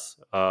tell us,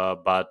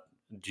 but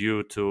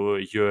due to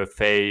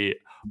UFA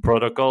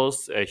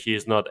protocols, he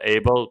is not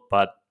able.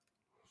 But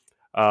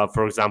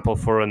for example,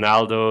 for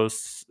Ronaldo,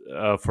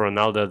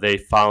 they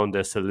found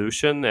a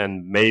solution,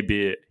 and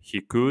maybe he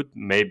could.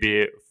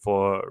 Maybe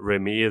for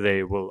Remy,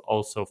 they will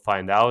also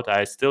find out.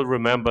 I still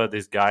remember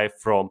this guy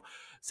from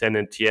Saint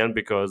Etienne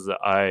because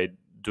I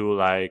do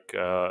like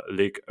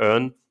Ligue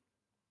 1.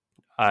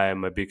 I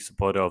am a big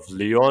supporter of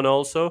Lyon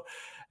also,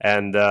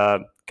 and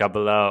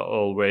Cabela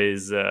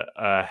always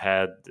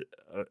had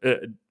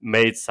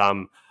made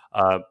some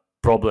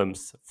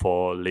problems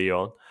for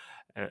Lyon.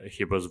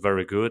 He was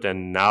very good,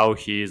 and now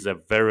he's a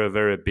very,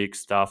 very big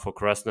star for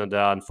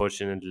Krasnodar.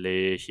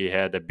 Unfortunately, he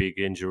had a big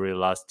injury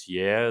last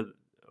year.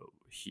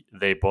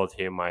 They bought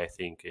him, I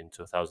think, in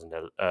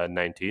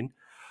 2019,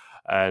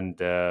 and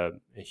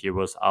he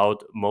was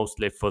out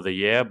mostly for the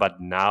year,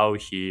 but now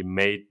he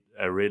made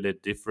a really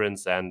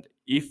difference, and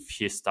if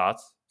he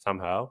starts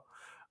somehow,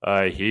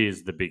 he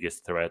is the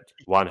biggest threat,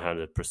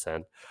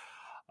 100%.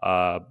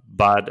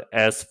 But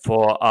as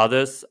for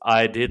others,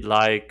 I did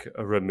like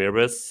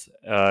Ramirez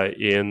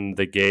in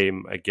the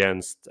game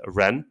against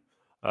Rennes.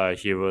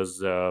 He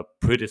was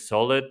pretty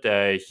solid.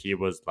 He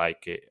was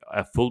like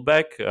a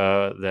fullback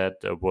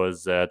that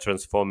was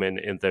transforming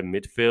in the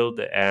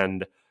midfield,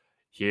 and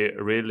he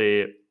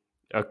really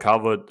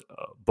covered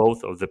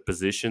both of the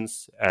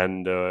positions,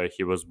 and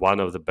he was one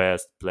of the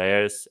best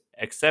players,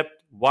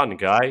 except one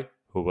guy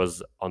who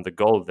was on the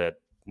goal that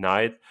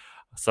night,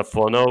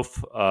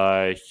 Safonov.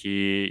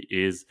 He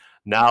is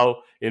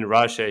now in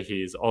Russia.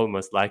 He is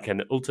almost like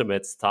an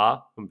ultimate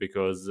star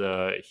because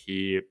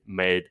he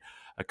made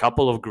a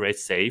couple of great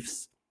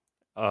saves,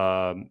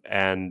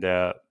 and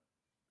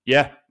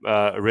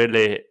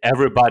really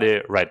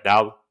everybody right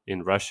now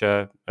in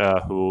Russia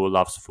who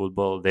loves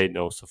football, they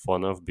know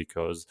Safonov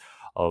because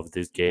of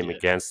this game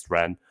against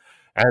Rennes.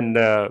 And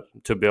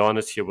to be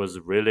honest, he was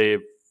really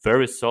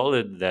very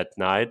solid that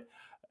night,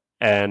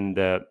 and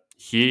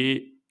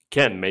he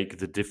can make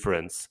the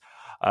difference.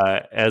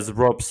 As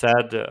Rob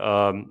said,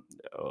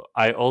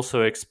 I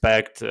also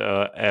expect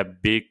a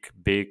big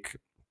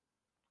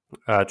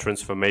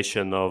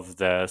transformation of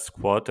the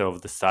squad,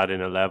 of the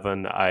starting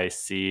 11. I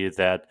see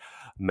that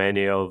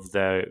many of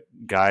the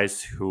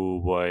guys who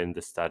were in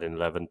the starting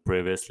 11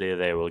 previously,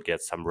 they will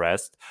get some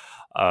rest.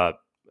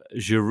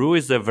 Giroud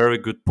is a very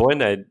good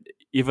point. I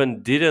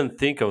even didn't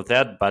think of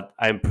that, but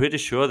I'm pretty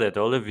sure that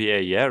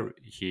Olivier,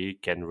 he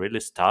can really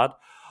start.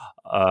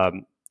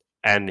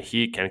 And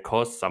he can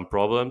cause some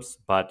problems,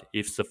 but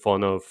if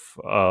Safonov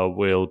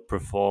will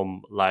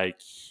perform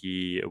like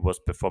he was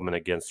performing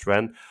against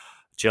Rennes,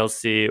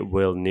 Chelsea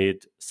will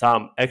need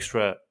some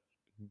extra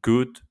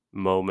good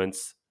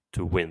moments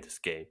to win this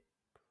game.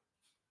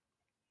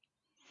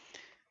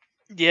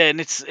 Yeah, and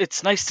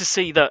it's nice to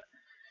see that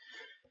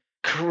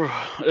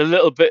a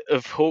little bit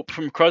of hope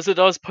from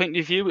Krasnodar's point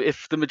of view,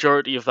 if the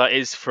majority of that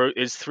is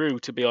through,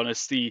 to be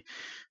honest, the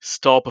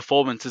star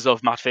performances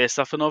of Matvei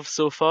Safonov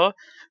so far.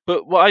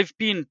 But what I've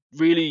been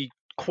really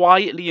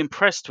quietly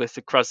impressed with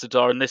the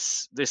Krasnodar in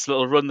this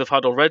little run they've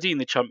had already in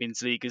the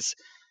Champions League is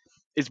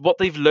what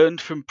they've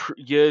learned from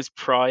years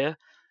prior.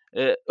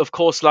 Of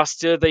course,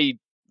 last year they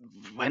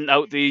went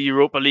out the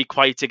Europa League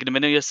quite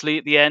ignominiously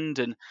at the end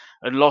and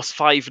lost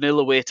 5-0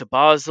 away to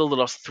Basel. They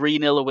lost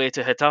 3-0 away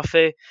to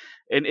Getafe.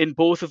 In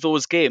both of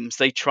those games,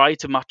 they tried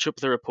to match up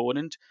their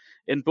opponent.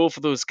 In both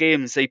of those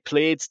games, they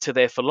played to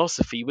their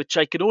philosophy, which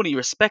I can only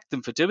respect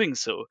them for doing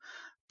so.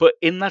 But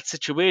in that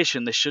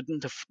situation, they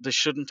shouldn't have. They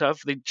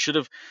should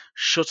have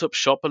shut up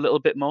shop a little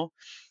bit more.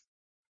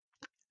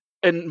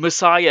 And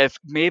Musayev,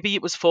 maybe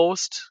it was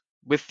forced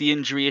with the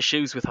injury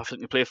issues, with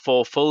having to play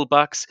 4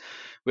 fullbacks,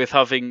 with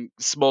having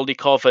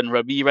Smolnikov and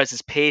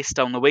Ramirez's pace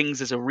down the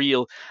wings as a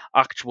real,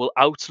 actual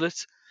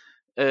outlet.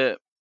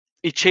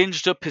 He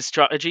changed up his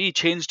strategy. He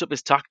changed up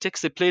his tactics.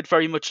 They played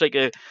very much like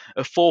a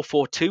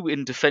 4-4-2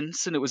 in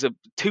defence, and it was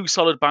 2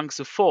 solid banks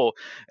of 4.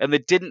 And they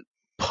didn't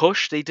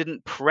push. They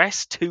didn't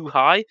press too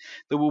high.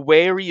 They were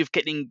wary of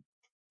getting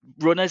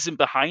runners in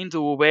behind,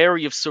 who were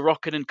wary of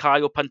Sorokin and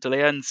Caio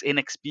Pantaleon's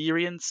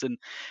inexperience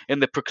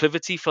and the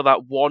proclivity for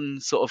that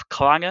one sort of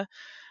clanger.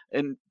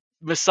 And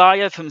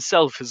Musayev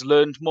himself has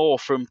learned more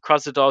from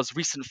Krasnodar's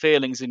recent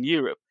failings in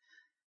Europe,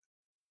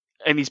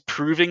 and he's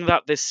proving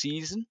that this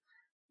season.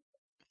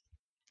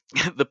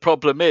 The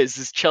problem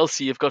is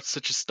Chelsea have got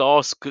such a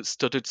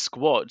star-studded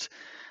squad,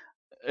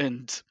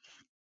 and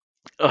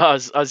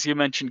as you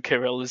mentioned,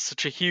 Kirill, there's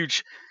such a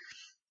huge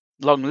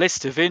long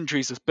list of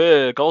injuries with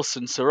Berg,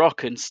 Olsen,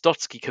 Sorokin,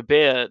 Stotsky,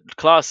 Kabir,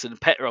 Klaassen,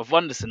 Petrov,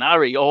 Wanderson,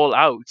 Ari all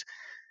out.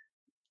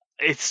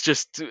 It's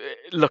just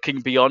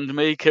looking beyond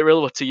me.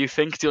 Kirill, what do you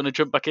think? Do you want to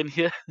jump back in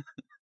here?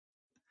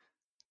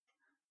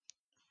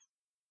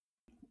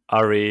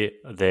 Ari,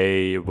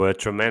 they were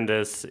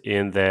tremendous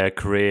in their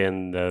career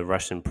in the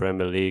Russian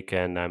Premier League,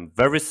 and I'm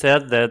very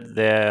sad that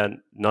they're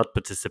not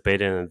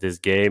participating in this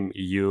game.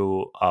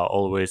 You are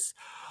always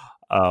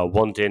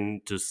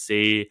wanting to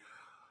see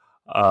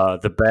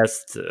the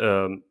best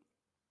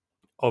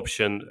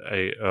option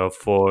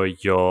for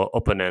your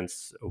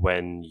opponents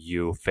when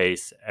you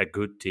face a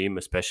good team,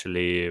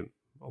 especially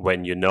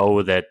when you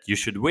know that you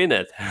should win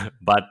it.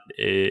 But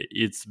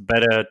it's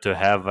better to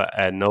have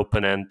an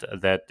opponent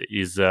that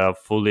is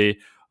fully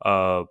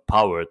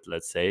powered,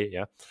 let's say.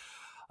 Yeah.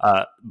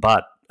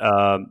 But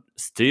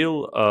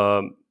still,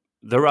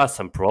 there are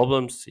some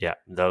problems. Yeah,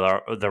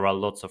 there are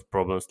lots of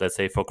problems, let's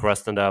say, for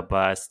Krasnodar,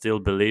 but I still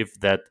believe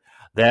that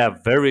they are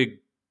a very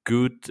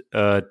good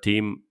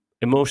team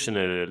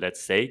emotionally,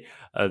 let's say.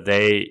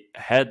 They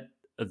had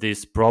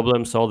these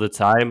problems all the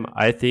time.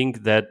 I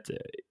think that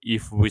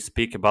if we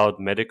speak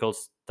about medical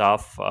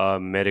staff,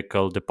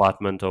 medical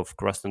department of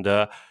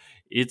Krasnodar,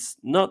 it's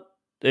not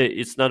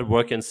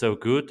working so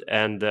good.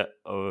 And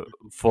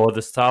for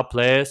the star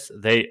players,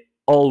 they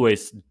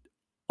always,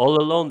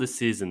 all along the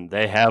season,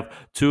 they have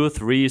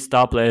 2-3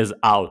 star players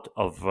out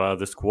of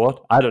the squad.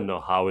 I don't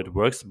know how it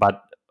works,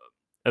 but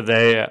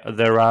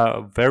there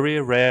are very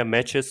rare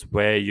matches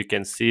where you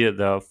can see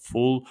the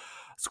full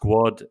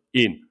squad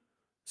in.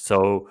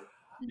 So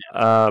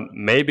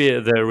maybe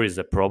there is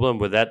a problem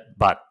with that,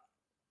 but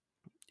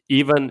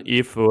even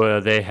if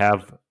they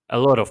have a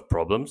lot of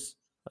problems,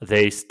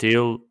 they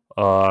still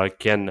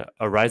can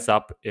rise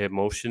up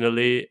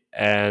emotionally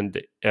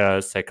and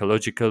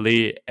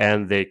psychologically,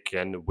 and they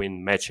can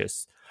win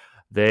matches.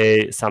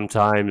 They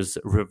sometimes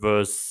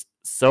reverse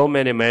so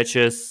many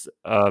matches.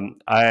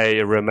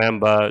 I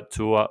remember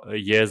 2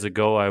 years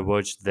ago, I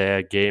watched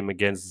their game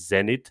against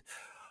Zenit,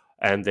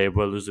 and they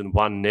were losing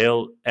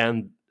 1-0.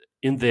 And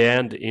in the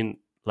end, in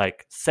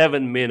like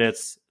 7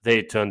 minutes,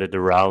 they turned it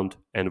around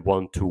and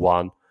won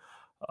 2-1.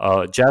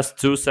 Just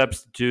 2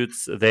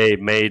 substitutes, they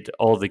made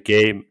all the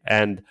game,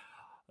 and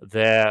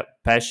their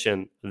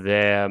passion,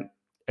 their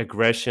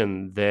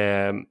aggression,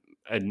 they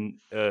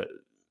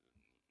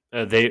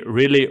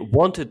really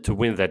wanted to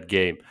win that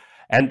game.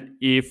 And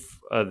if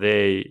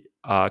they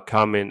are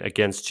coming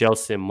against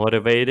Chelsea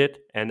motivated,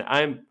 and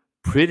I'm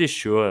pretty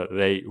sure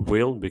they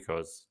will,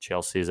 because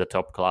Chelsea is a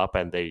top club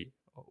and they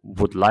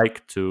would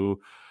like to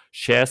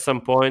share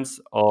some points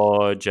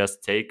or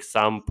just take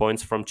some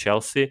points from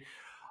Chelsea.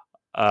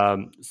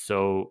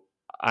 So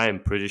I'm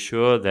pretty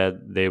sure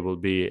that they will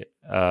be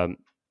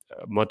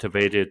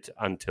motivated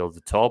until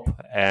the top,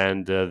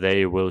 and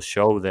they will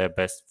show their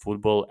best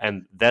football,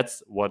 and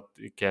that's what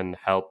can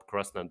help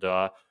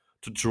Krasnodar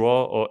to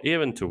draw or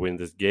even to win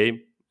this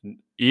game,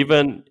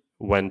 even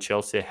when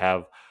Chelsea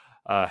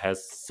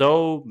has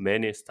so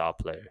many star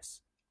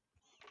players.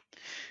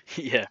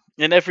 Yeah,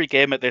 and every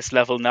game at this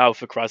level now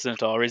for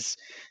Krasnodar is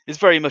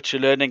very much a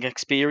learning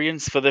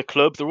experience for the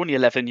club. They're only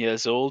 11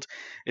 years old.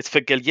 It's for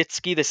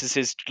Gilyitsky. This is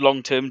his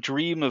long-term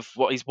dream of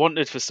what he's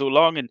wanted for so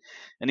long, and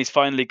he's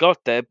finally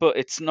got there. But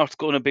it's not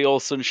going to be all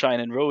sunshine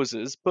and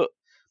roses. But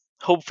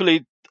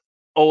hopefully,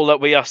 all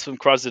that we ask from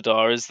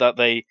Krasnodar is that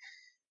they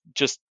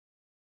just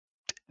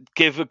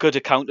give a good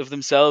account of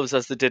themselves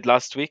as they did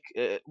last week.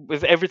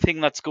 With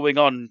everything that's going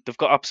on, they've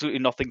got absolutely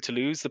nothing to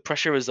lose. The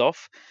pressure is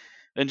off.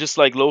 And just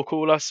like Loco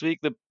last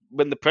week,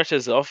 when the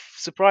pressure's off,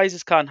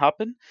 surprises can't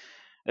happen.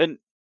 And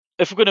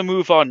if we're going to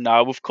move on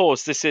now, of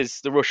course, this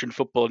is the Russian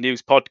Football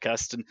News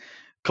podcast. And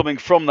coming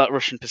from that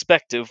Russian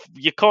perspective,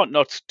 you can't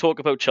not talk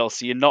about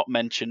Chelsea and not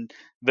mention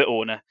the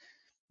owner,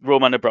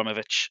 Roman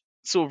Abramovich.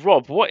 So,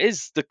 Rob, what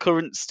is the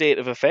current state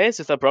of affairs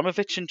with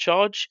Abramovich in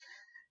charge?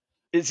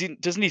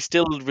 Doesn't he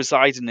still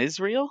reside in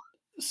Israel?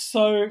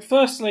 So,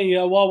 firstly,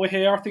 while we're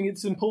here, I think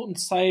it's important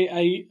to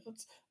say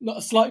not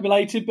a slightly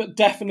belated, but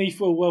definitely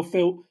for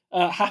well-felt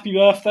happy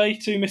birthday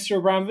to Mr.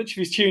 Abramovich if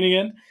he's tuning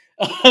in.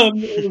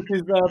 It was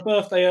his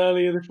birthday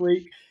earlier this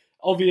week.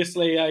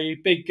 Obviously, a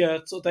big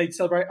sort of day to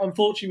celebrate.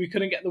 Unfortunately, we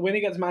couldn't get the win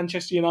against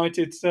Manchester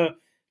United to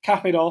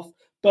cap it off.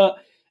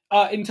 But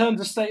in terms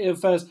of state of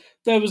affairs,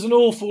 there was an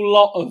awful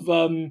lot of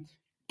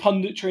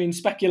punditry and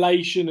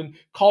speculation and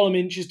column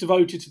inches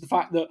devoted to the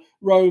fact that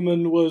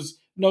Roman was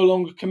no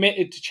longer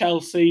committed to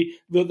Chelsea,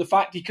 that the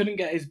fact he couldn't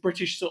get his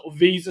British sort of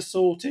visa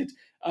sorted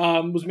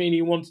was meaning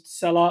he wanted to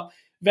sell up.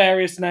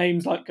 Various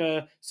names like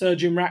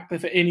Sergeant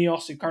Ratcliffe at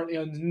Ineos, who currently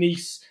owns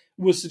Nice,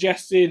 was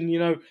suggested,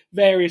 and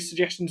various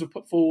suggestions were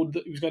put forward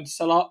that he was going to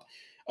sell up.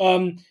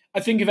 I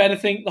think, if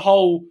anything,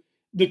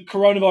 the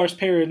coronavirus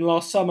period in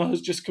last summer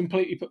has just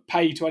completely put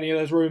pay to any of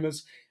those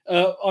rumours.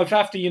 I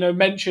have to,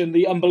 mention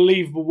the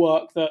unbelievable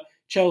work that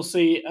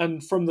Chelsea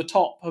and From the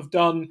Top have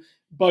done,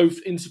 both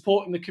in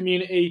supporting the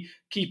community,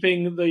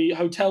 keeping the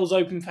hotels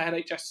open for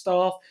NHS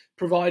staff,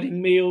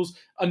 providing meals,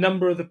 a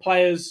number of the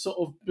players sort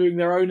of doing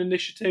their own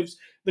initiatives,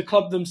 the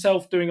club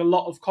themselves doing a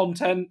lot of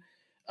content.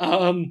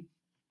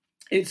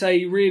 It's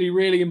a really,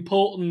 really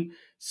important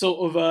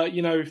sort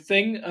of,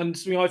 thing, and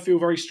something I feel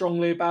very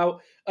strongly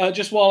about.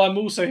 Just while I'm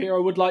also here, I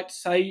would like to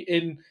say,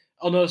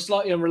 on a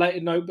slightly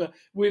unrelated note, but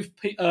with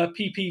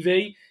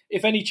PPV,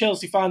 if any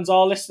Chelsea fans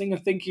are listening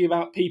and thinking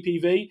about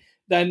PPV,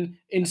 then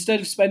instead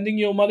of spending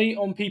your money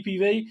on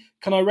PPV,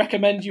 can I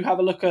recommend you have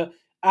a look at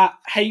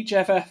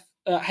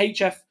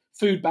HF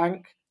Food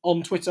Bank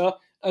on Twitter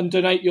and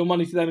donate your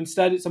money to them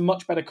instead. It's a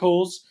much better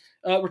cause.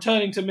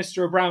 Returning to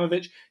Mr.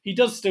 Abramovich, he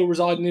does still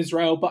reside in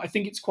Israel, but I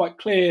think it's quite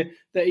clear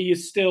that he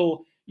is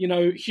still,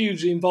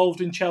 hugely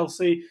involved in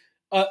Chelsea.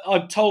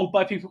 I'm told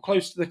by people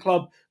close to the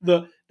club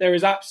that there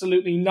is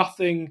absolutely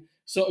nothing,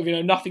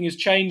 nothing has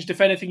changed.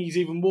 If anything, he's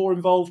even more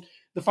involved.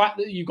 The fact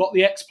that you've got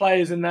the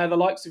ex-players in there, the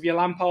likes of your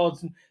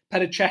Lampards and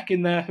Petr Cech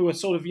in there, who are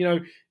sort of,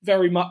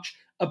 very much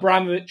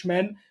Abramovich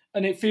men.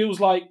 And it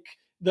feels like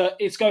that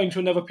it's going to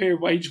another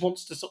period where he just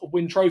wants to sort of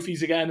win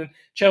trophies again. And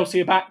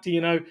Chelsea are back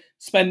to,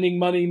 spending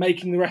money,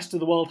 making the rest of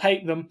the world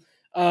hate them,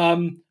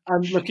 and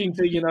looking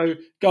to,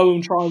 go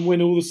and try and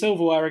win all the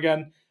silverware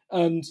again.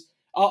 And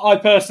I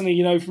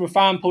personally, from a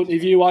fan point of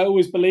view, I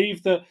always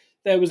believe that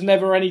there was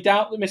never any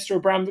doubt that Mr.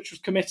 Abramovich was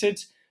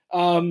committed.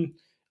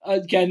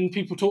 Again,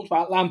 people talked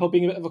about Lampard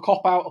being a bit of a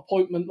cop-out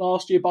appointment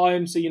last year by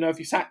him. So, if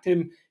you sacked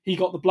him, he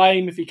got the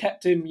blame. If he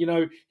kept him,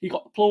 he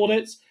got the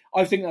plaudits.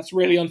 I think that's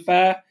really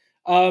unfair.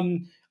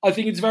 I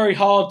think it's very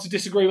hard to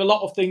disagree with a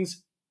lot of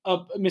things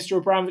Mr.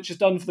 Abramovich has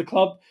done for the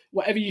club.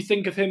 Whatever you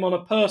think of him on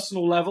a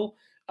personal level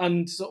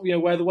and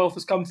where the wealth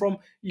has come from,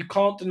 you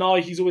can't deny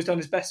he's always done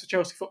his best for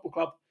Chelsea Football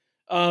Club.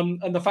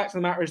 And the fact of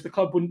the matter is the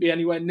club wouldn't be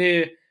anywhere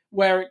near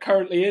where it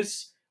currently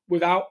is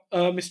without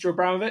Mr.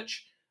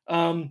 Abramovich.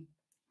 And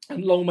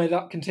long may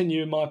that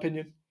continue, in my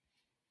opinion.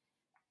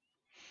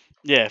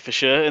 Yeah, for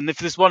sure. And if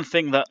there's one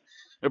thing that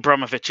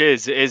Abramovich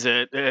is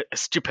a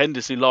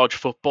stupendously large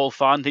football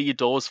fan. He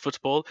adores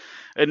football.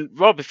 And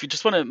Rob, if you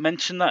just want to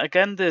mention that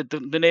again,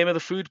 the name of the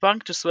food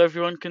bank, just so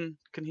everyone can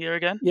hear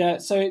again. Yeah,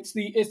 so it's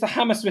the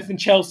Hammersmith and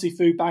Chelsea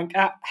Food Bank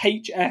at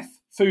HF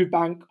Food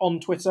Bank on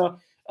Twitter.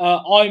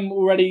 I'm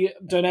already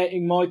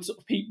donating my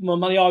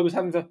money I was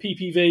having for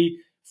PPV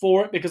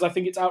for it because I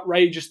think it's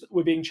outrageous that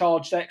we're being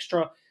charged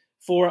extra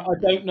for it. I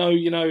don't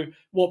know,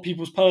 what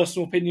people's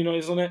personal opinion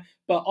is on it,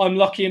 but I'm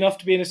lucky enough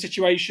to be in a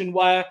situation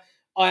where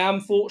I am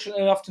fortunate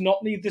enough to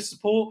not need this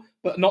support,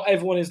 but not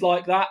everyone is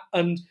like that.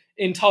 And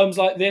in times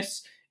like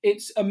this,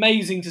 it's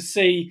amazing to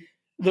see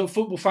that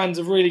football fans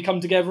have really come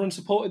together and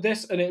supported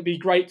this, and it'd be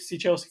great to see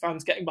Chelsea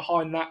fans getting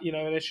behind that,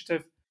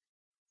 initiative.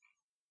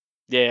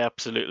 Yeah,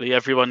 absolutely.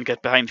 Everyone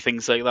get behind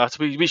things like that.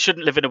 We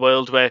shouldn't live in a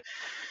world where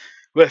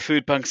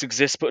food banks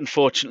exist, but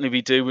unfortunately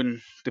we do.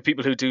 And the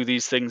people who do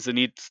these things, they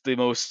need the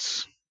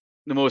most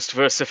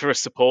vociferous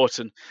support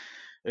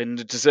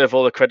and deserve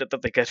all the credit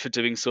that they get for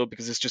doing so,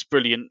 because it's just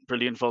brilliant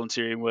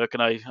volunteering work.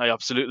 And I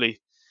absolutely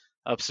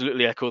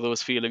echo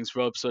those feelings,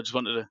 Rob. So I just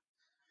wanted to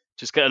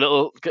just get a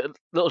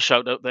little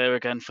shout out there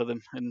again for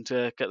them and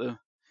get them a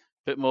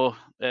bit more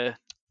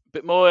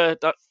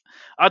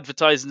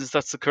advertising, if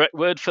that's the correct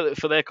word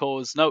for their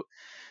cause. Now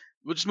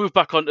we'll just move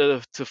back on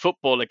to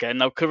football again.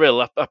 Now,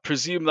 Kirill, I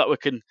presume that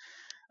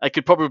I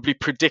could probably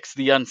predict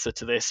the answer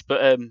to this,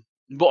 but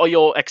what are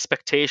your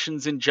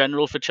expectations in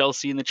general for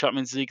Chelsea in the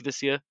Champions League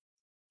this year?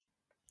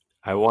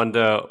 I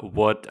wonder,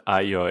 what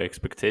are your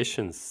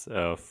expectations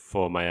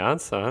for my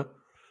answer?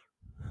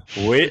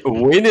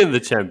 Winning the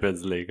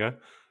Champions League, huh?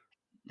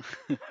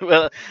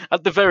 Well,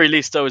 at the very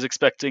least, I was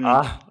expecting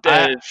far into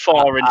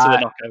the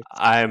knockout.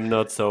 I'm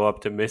not so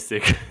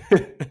optimistic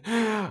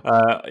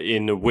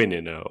in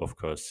winning, of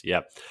course,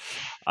 yeah.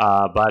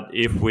 But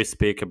if we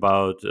speak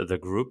about the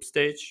group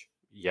stage,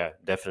 yeah,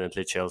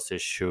 definitely Chelsea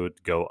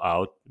should go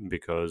out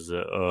because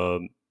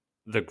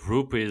the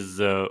group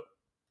is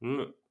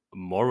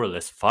more or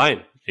less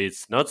fine.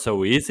 It's not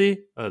so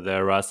easy.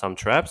 There are some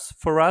traps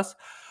for us,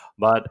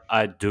 but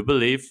I do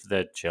believe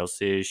that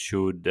Chelsea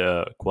should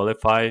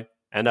qualify,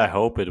 and I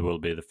hope it will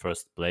be the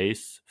first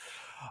place.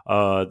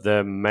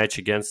 The match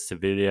against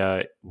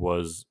Sevilla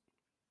was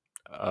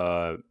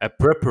a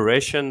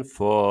preparation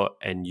for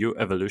a new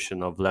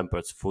evolution of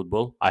Lampard's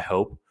football, I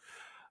hope.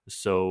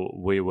 So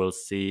we will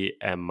see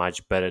a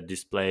much better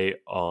display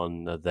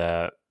on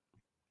the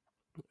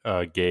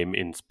game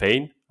in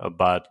Spain.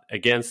 But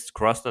against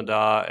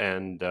Krasnodar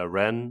and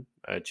Rennes,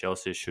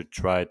 Chelsea should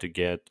try to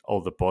get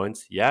all the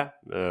points. Yeah,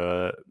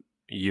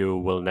 you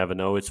will never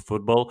know, it's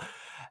football.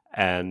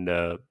 And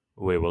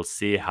we will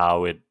see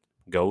how it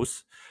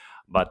goes.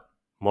 But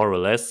more or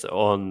less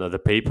on the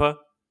paper,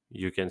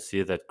 you can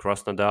see that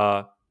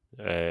Krasnodar,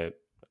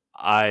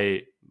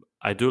 I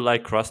do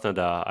like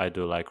Krasnodar, I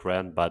do like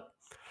Rennes, but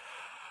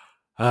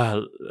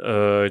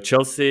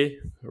Chelsea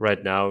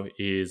right now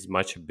is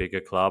much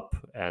bigger club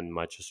and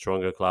much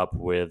stronger club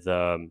with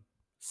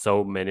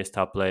so many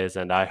star players,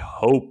 and I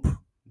hope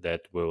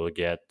that we will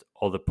get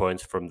all the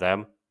points from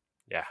them.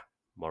 Yeah,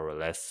 more or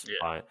less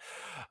fine.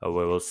 We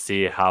will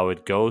see how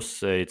it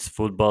goes. It's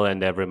football,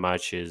 and every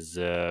match is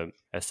a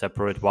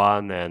separate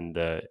one, and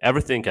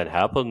everything can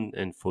happen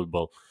in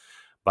football.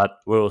 But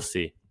we will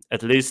see.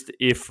 At least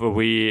if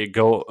we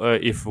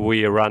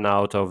run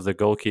out of the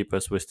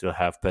goalkeepers, we still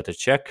have Petr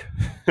Cech.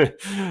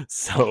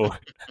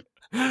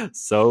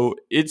 so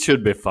it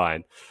should be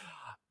fine.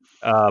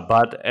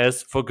 But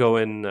as for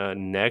going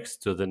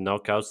next to the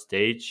knockout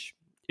stage,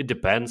 it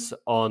depends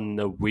on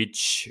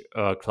which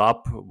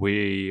club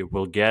we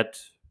will get.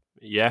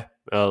 Yeah,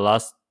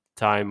 last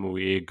time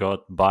we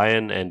got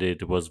Bayern, and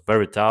it was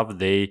very tough.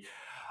 They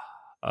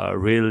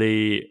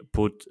really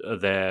put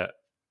their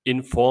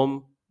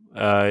inform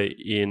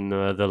in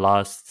the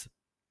last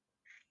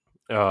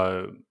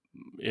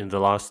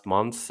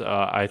months.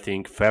 I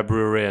think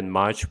February and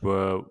March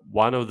were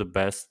one of the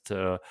best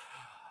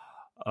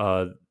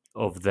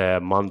of the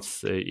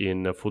months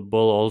in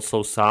football.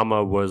 Also,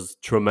 summer was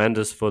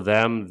tremendous for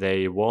them.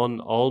 They won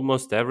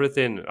almost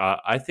everything.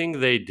 I think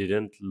they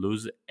didn't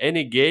lose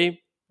any game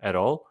at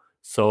all.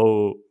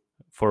 So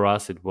for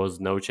us, it was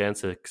no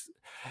chance.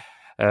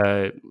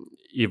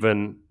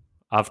 Even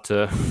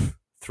after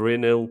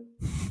 3-0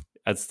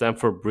 at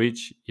Stamford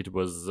Bridge, it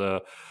was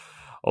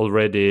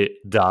already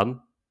done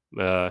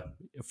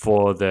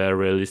for the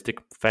realistic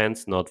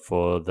fans, not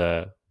for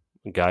the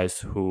guys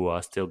who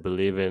are still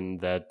believing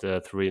that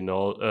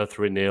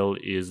 3-0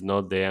 is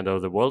not the end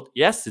of the world.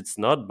 Yes, it's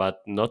not,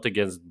 but not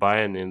against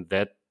Bayern in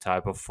that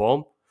type of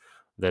form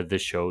that they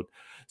showed.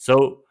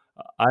 So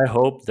I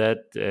hope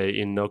that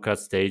in knockout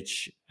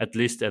stage, at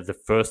least at the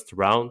first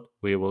round,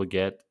 we will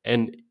get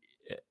an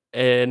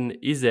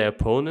easy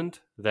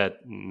opponent that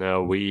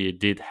we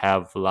did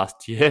have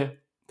last year,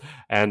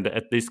 and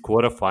at least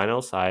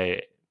quarterfinals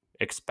I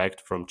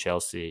expect from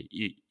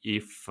Chelsea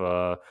if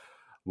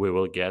we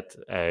will get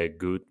a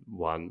good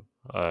one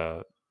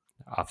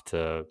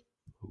after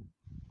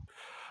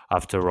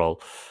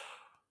all.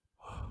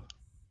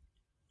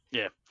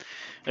 Yeah.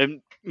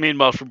 And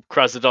meanwhile, from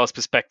Krasnodar's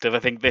perspective, I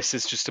think this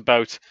is just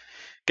about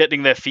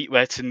getting their feet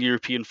wet in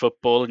European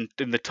football and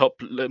in the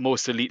top,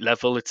 most elite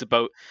level. It's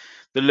about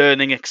the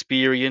learning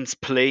experience,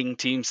 playing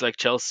teams like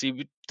Chelsea.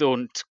 We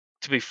don't,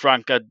 to be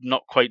frank, I'm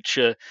not quite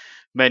sure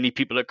many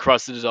people at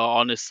Krasnodar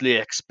honestly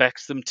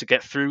expect them to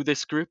get through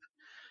this group.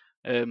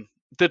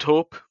 Did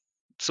hope.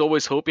 It's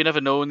always hope. You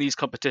never know in these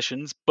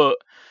competitions, but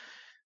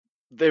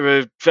they're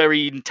a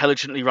very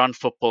intelligently run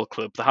football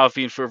club. They have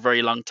been for a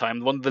very long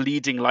time. One of the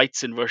leading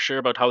lights in Russia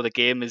about how the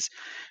game is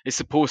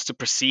supposed to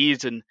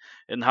proceed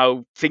and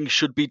how things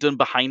should be done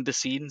behind the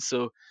scenes.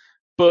 So,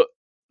 but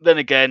then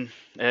again,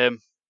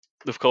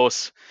 of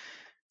course,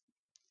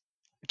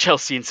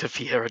 Chelsea and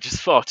Sofia are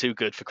just far too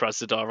good for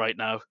Krasnodar right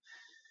now.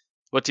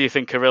 What do you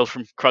think, Kirill,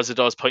 from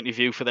Krasnodar's point of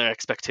view for their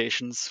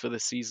expectations for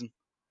this season?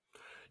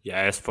 Yeah,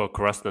 as for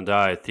Krasnodar,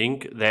 I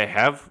think they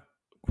have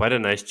quite a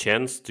nice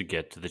chance to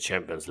get to the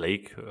Champions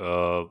League,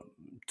 to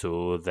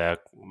the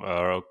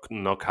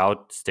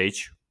knockout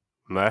stage.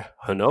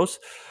 Who knows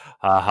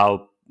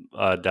how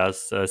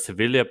does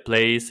Sevilla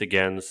plays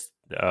against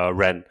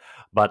Rennes?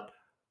 But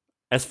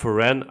as for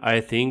Rennes, I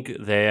think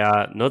they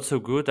are not so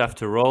good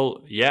after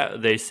all. Yeah,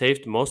 they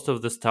saved most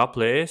of the star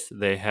players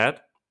they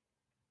had,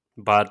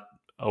 but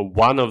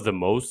one of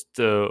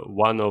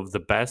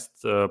the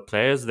best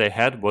players they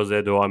had was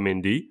Edouard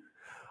Mendy.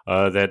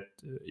 That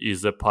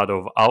is a part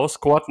of our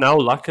squad now,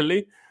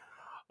 luckily.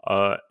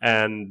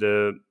 And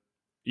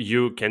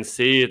you can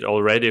see it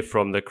already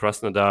from the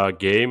Krasnodar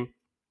game.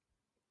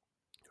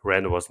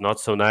 Rennes was not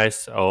so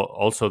nice.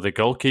 Also, the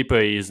goalkeeper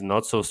is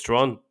not so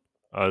strong.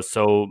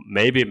 So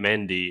maybe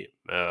Mendy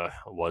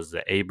was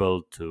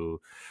able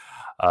to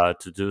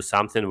do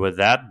something with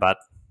that, but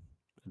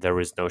there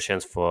is no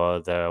chance for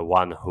the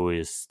one who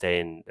is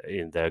staying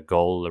in the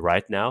goal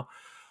right now.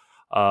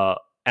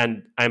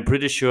 And I'm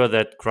pretty sure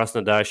that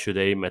Krasnodar should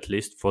aim at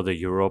least for the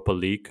Europa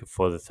League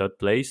for the third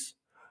place.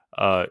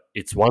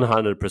 It's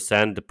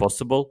 100%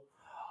 possible.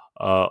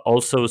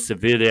 Also,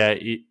 Sevilla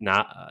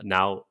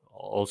now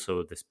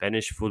also the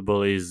Spanish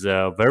football is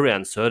very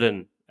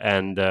uncertain,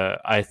 and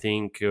I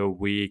think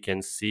we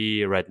can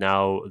see right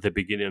now the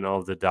beginning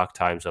of the dark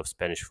times of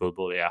Spanish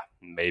football. Yeah,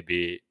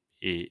 maybe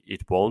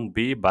it won't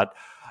be, but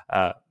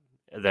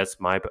that's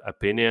my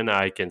opinion.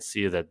 I can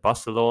see that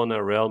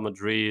Barcelona, Real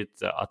Madrid,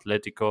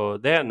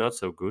 Atletico, they are not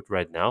so good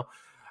right now.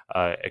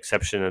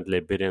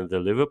 Exceptionally beating the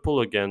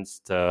Liverpool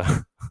against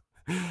when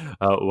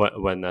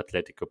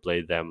Atletico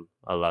played them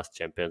last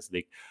Champions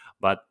League.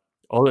 But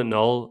all in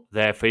all,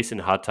 they're facing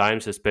hard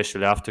times,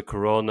 especially after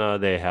Corona.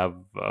 They have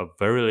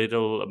very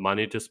little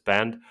money to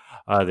spend.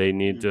 They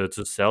need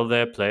to sell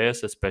their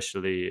players,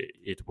 especially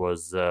it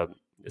was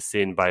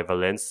seen by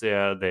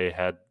Valencia.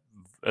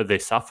 They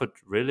suffered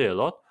really a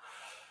lot.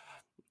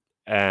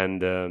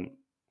 And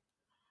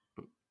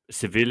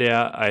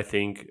Sevilla, I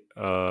think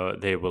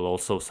they will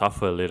also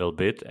suffer a little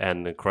bit,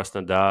 and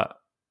Krasnodar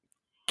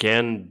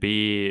can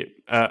be.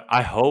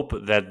 I hope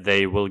that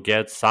they will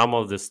get some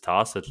of the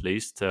stars at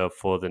least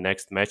for the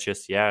next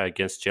matches. Yeah,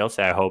 against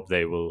Chelsea, I hope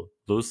they will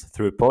lose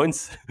 3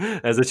 points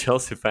as a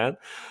Chelsea fan.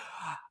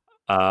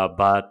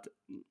 But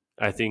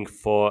I think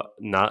for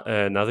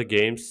another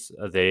games,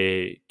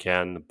 they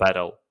can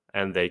battle,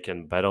 and they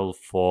can battle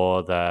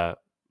for the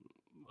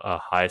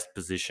highest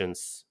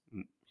positions.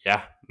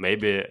 Yeah,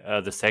 maybe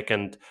the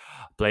second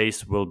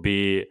place will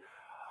be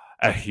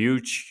a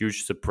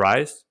huge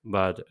surprise,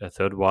 but a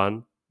third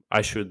one,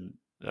 I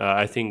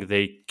think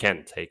they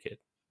can take it,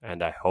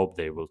 and I hope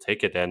they will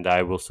take it, and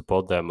I will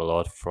support them a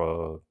lot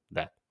for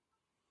that.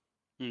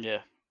 Yeah.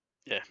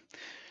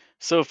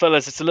 So,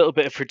 fellas, it's a little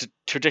bit of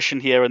tradition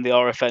here on the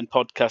RFN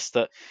podcast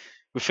that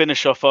we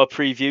finish off our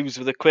previews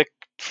with a quick,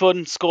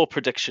 fun score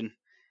prediction.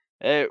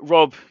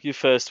 Rob, you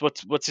first.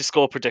 What's your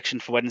score prediction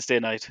for Wednesday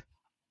night?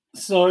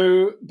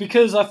 So,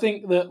 because I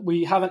think that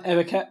we haven't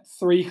ever kept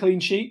 3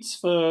 clean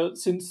sheets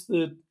since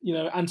the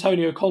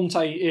Antonio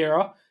Conte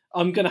era,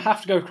 I'm going to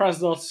have to go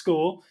Krasnodar to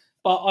score.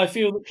 But I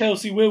feel that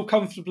Chelsea will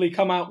comfortably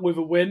come out with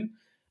a win.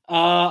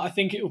 I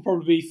think it will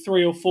probably be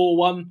 3 or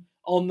 4-1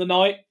 on the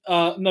night.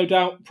 No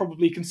doubt,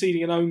 probably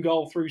conceding an own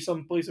goal through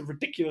some piece of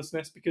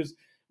ridiculousness because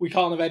we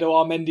can't have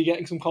Edouard Mendy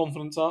getting some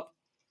confidence up.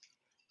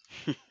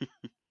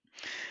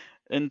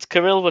 And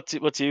Kirill, what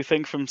do you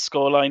think from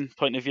scoreline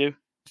point of view?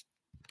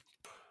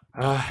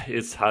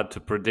 It's hard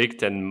to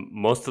predict, and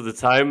most of the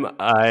time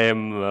I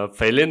am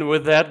failing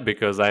with that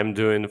because I'm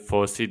doing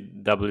for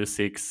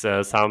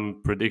CW6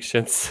 some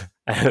predictions,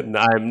 and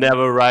I'm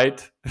never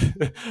right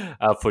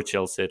for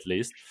Chelsea at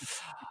least.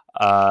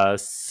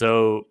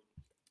 So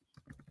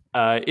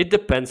it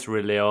depends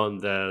really on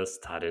the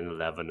starting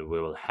 11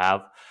 we will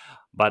have,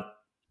 but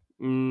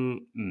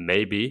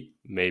maybe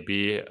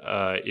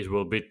it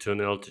will be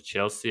 2-0 to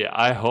Chelsea.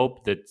 I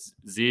hope that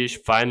Ziyech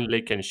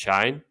finally can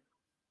shine.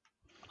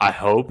 I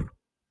hope.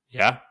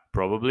 Yeah,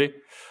 probably.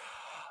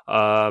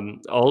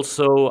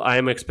 Also,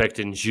 I'm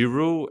expecting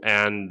Giroud,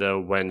 and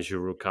when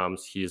Giroud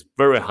comes, he's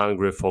very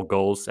hungry for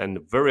goals and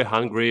very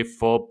hungry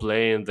for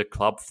playing the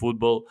club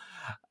football.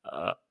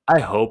 I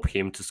hope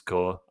him to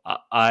score.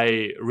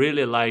 I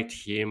really liked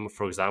him,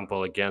 for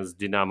example, against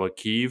Dynamo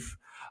Kiev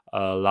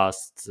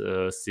last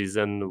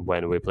season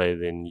when we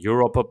played in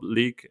Europa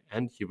League,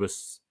 and he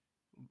was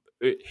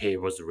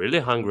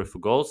really hungry for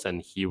goals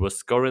and he was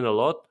scoring a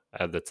lot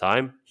at the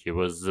time. He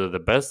was the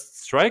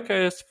best striker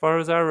as far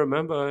as I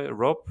remember.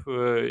 Rob,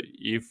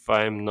 if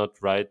I'm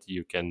not right,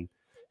 you can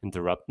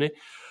interrupt me.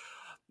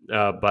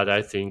 But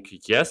I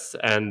think yes,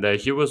 and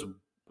he was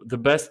the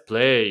best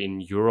player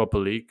in Europa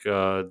League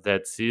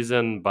that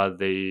season. But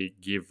they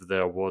give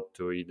the award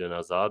to Eden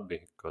Hazard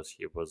because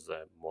he was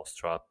a most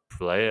trap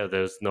player.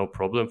 There's no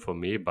problem for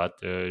me,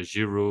 but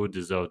Giroud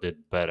deserved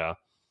it better.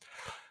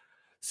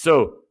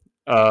 So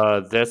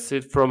that's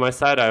it from my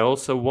side. I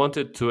also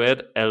wanted to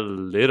add a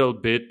little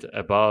bit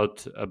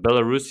about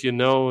Belarus.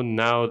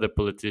 Now the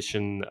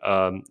politician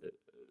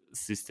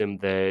system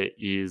there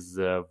is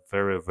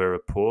very, very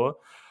poor.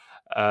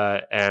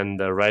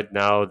 And right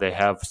now they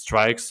have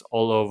strikes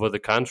all over the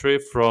country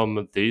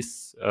from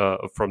this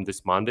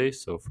Monday,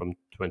 so from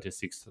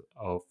 26th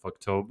of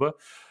October.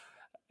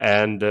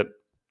 And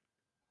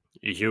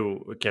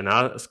you can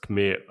ask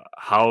me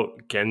how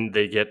can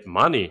they get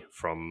money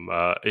from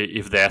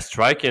if they are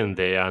striking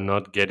they are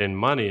not getting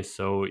money.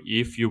 So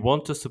if you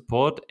want to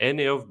support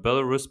any of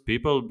Belarus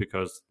people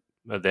because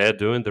they're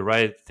doing the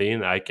right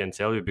thing, I can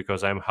tell you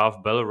because I'm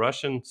half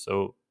Belarusian.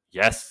 So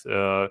yes,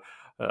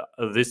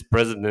 this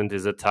president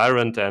is a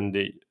tyrant and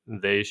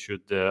they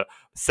should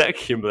sack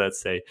him,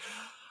 let's say.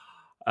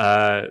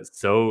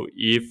 So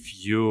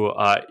if you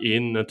are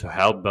in to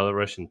help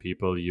Belarusian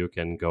people, you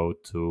can go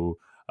to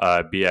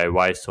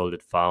BIY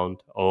Solid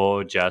Found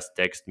or just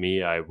text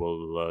me. I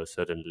will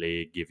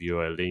certainly give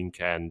you a link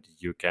and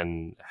you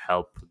can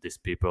help these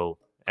people.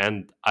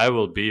 And I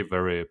will be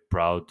very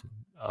proud.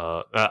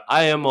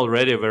 I am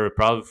already very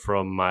proud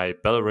from my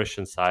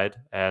Belarusian side,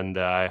 and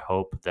I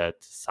hope that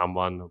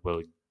someone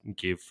will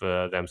give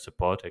them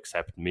support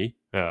except me.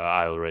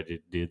 I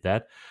already did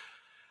that.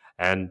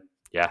 And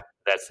yeah,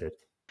 that's it.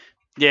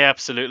 Yeah,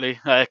 absolutely.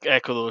 I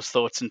echo those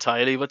thoughts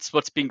entirely.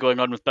 What's been going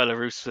on with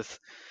Belarus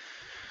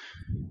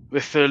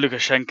with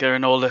Lukashenko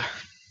and all the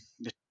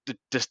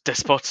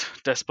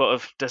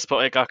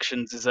despotic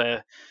actions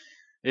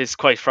is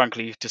quite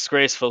frankly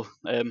disgraceful.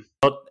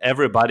 Not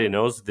everybody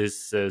knows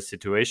this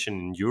situation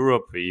in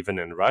Europe, even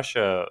in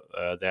Russia.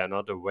 They are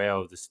not aware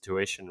of the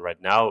situation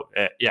right now.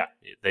 Yeah,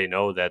 they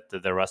know that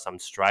there are some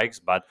strikes,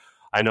 but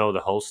I know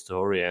the whole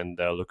story. And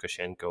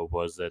Lukashenko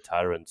was a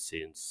tyrant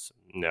since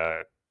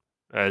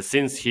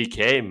he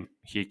came.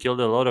 He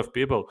killed a lot of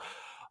people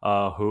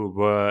who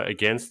were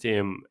against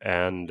him,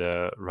 and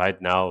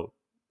right now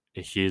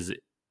his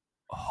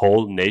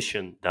whole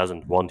nation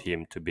doesn't want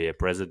him to be a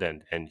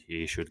president, and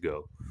he should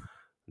go.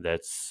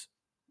 That's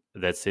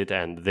that's it,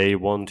 and they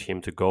want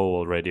him to go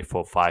already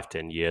for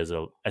 5-10 years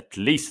at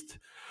least.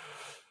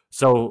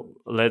 So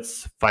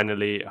let's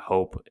finally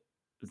hope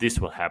this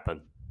will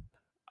happen.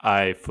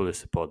 I fully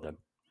support them.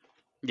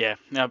 Yeah,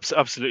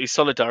 absolutely.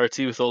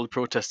 Solidarity with all the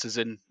protesters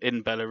in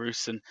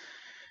Belarus, and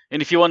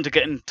if you want to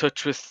get in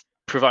touch with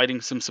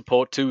providing some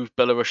support to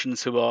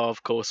Belarusians who are,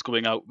 of course,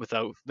 going out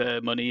without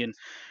their money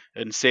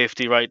and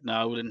safety right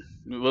now, then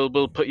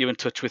we'll put you in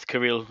touch with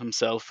Kirill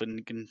himself, and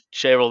you can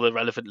share all the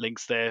relevant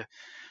links there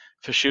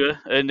for sure.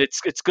 And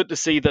it's good to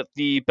see that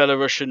the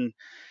Belarusian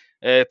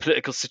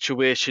political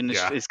situation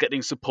Yeah. is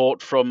getting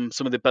support from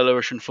some of the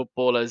Belarusian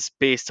footballers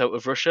based out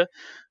of Russia.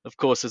 Of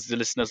course, as the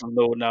listeners will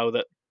know now,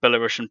 that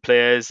Belarusian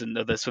players and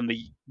others from the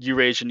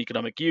Eurasian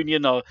Economic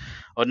Union are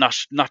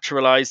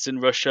naturalized in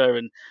Russia,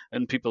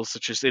 and people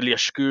such as Ilya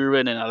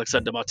Shkurin and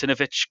Alexander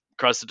Martinovich,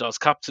 Krasnodar's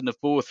captain, have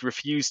both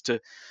refused to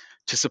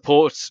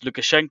support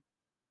Lukashenko.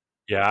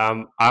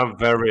 Yeah, I'm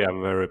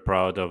very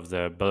proud of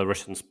the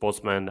Belarusian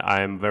sportsmen.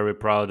 I'm very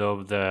proud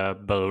of the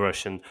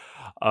Belarusian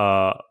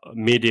uh,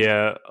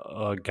 media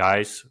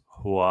guys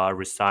who are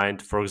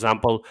resigned. For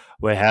example,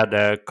 we had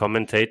a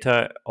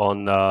commentator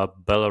on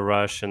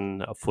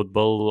Belarusian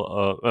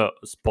football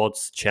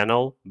sports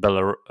channel,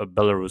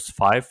 Belarus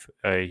 5.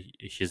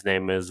 His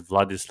name is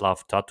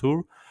Vladislav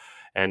Tatur,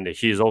 and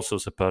he is also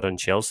supporting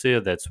Chelsea.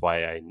 That's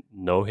why I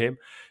know him.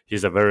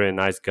 He's a very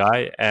nice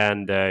guy,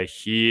 and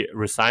he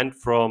resigned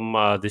from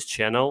this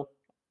channel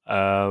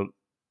uh,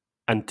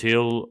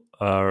 until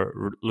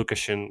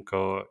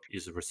Lukashenko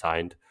is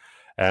resigned.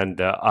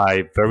 and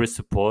I very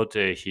support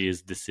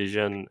his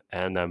decision,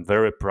 and I'm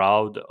very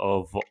proud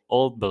of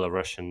all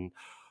Belarusian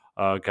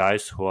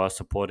guys who are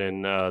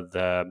supporting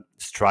the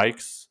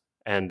strikes,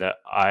 and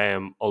I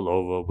am all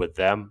over with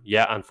them.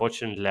 Yeah,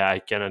 unfortunately, I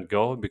cannot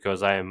go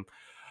because I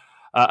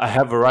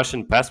have a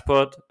Russian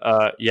passport.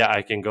 Yeah,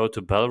 I can go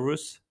to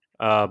Belarus,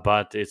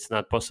 but it's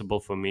not possible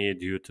for me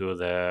due to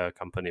the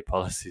company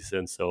policies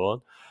and so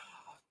on.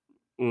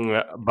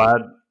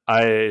 But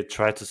I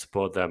try to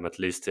support them at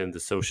least in the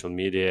social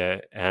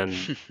media, and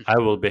I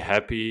will be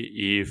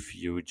happy if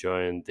you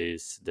join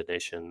this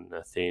donation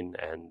thing,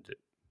 and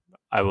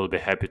I will be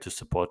happy to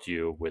support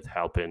you with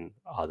helping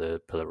other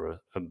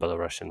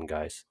Belarusian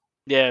guys.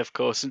 Yeah, of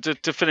course. And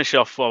to finish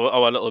off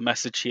our little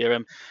message here,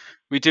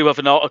 we do have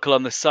an article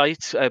on the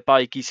site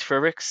by Geese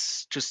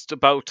Frerix just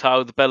about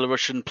how the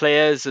Belarusian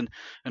players and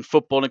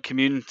footballing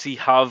community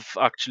have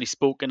actually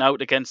spoken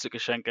out against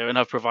Lukashenko and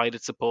have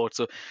provided support.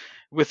 So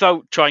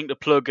without trying to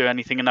plug or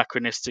anything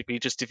anachronistically,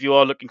 just if you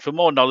are looking for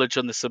more knowledge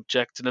on the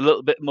subject and a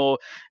little bit more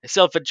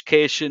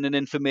self-education and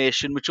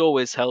information, which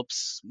always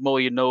helps,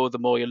 more you know, the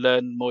more you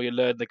learn,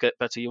 the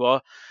better you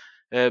are.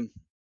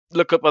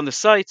 Look up on the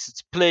site.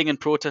 It's Playing and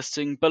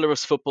Protesting,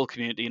 Belarus Football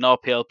Community and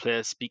RPL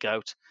Players Speak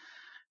Out.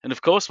 And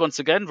of course, once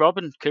again, Rob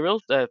and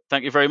Kirill,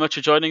 thank you very much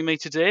for joining me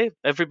today.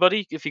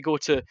 Everybody, if you go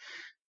check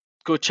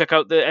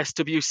out the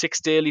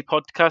SW6 Daily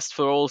podcast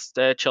for all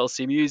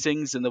Chelsea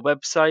musings and the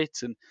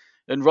website.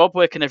 And Rob,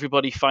 where can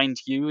everybody find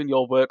you and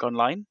your work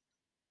online?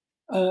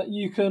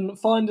 You can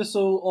find us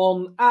all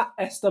on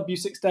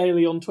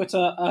 @SW6Daily on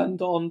Twitter and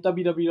on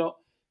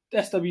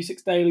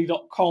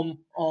www.sw6daily.com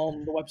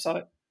on the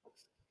website.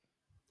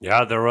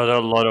 Yeah, there are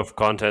a lot of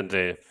content.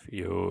 If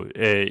you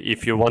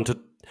want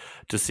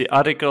to see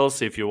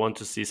articles, if you want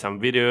to see some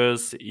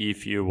videos,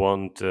 if you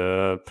want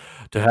to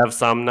have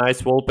some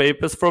nice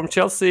wallpapers from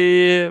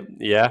Chelsea,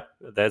 yeah,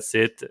 that's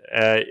it.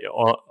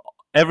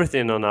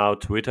 Everything on our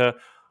Twitter.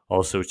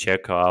 Also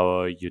check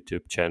our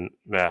YouTube channel.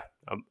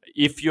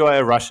 If you are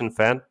a Russian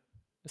fan,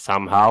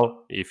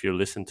 somehow, if you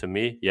listen to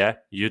me, yeah,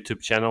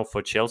 YouTube channel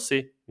for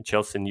Chelsea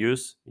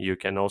News. You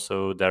can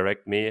also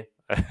direct me.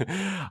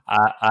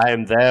 I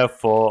am there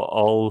for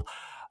all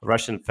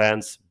Russian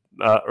fans,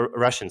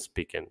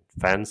 Russian-speaking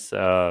fans,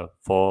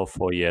 for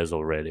 4 years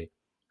already.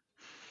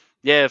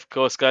 Yeah, of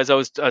course, guys. I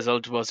was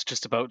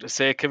just about to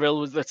say,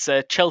 Kirill, that's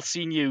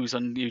Chelsea News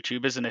on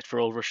YouTube, isn't it, for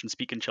all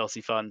Russian-speaking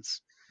Chelsea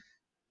fans?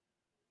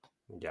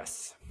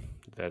 Yes,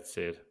 that's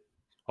it.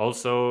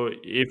 Also,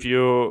 if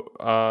you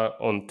are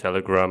on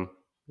Telegram,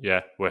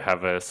 yeah, we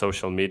have a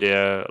social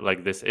media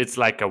like this. It's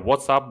like a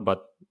WhatsApp,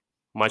 but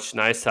much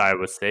nicer, I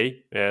would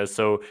say.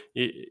 So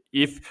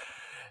if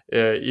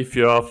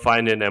you are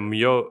finding a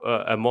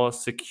more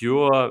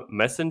secure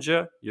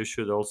messenger, you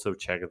should also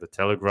check the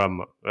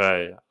Telegram.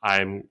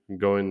 I'm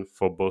going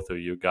for both of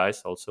you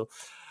guys also.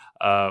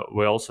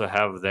 We also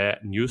have the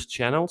news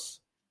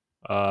channels.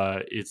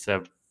 It's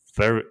a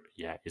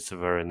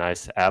very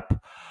nice app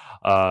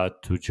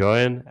to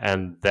join,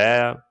 and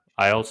there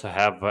I also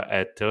have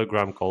a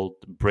Telegram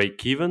called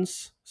Break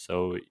Evens.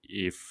 So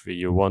if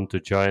you want to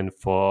join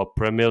for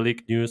Premier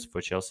League news,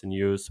 for Chelsea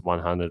news,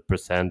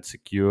 100%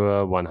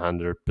 secure,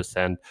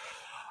 100%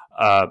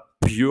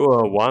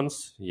 pure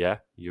ones, yeah,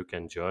 you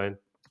can join.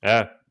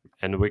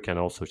 And we can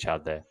also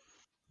chat there.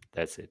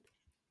 That's it.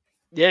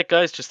 Yeah,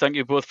 guys, just thank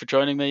you both for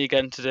joining me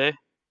again today.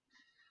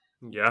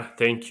 Yeah,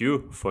 thank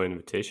you for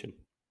invitation.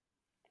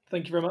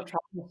 Thank you very much.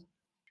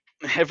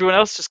 Everyone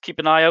else, just keep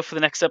an eye out for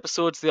the next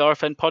episodes of the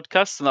RFN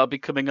podcast, and that'll be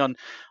coming on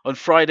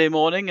Friday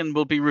morning, and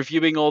we'll be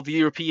reviewing all the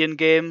European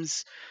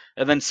games,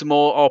 and then some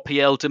more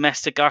RPL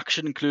domestic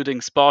action, including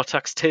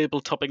Spartak's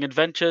table-topping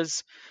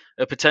adventures,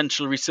 a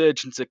potential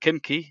resurgence at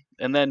Khimki,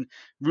 and then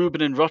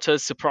Ruben and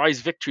Rotta's surprise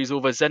victories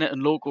over Zenit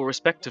and Loco,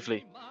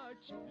 respectively.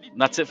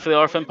 And that's it for the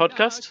RFN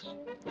podcast.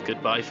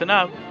 Goodbye for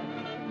now.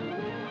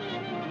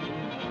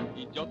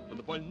 Идет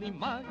футбольный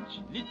матч,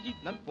 летит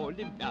над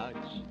полем мяч.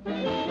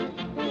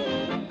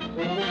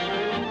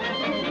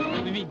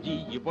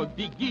 Веди его,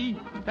 беги,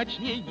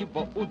 точнее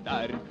его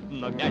ударь.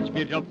 Но мяч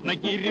берет с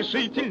ноги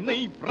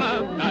решительный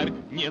вратарь.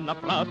 Не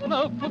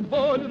напрасно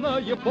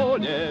футбольное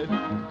поле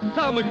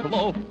самых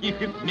ловких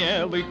и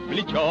смелых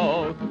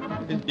влечет.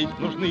 Здесь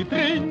нужны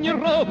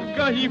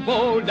тренировка и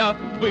воля,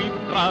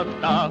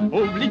 быстрота,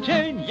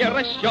 увлечение,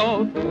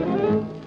 расчет.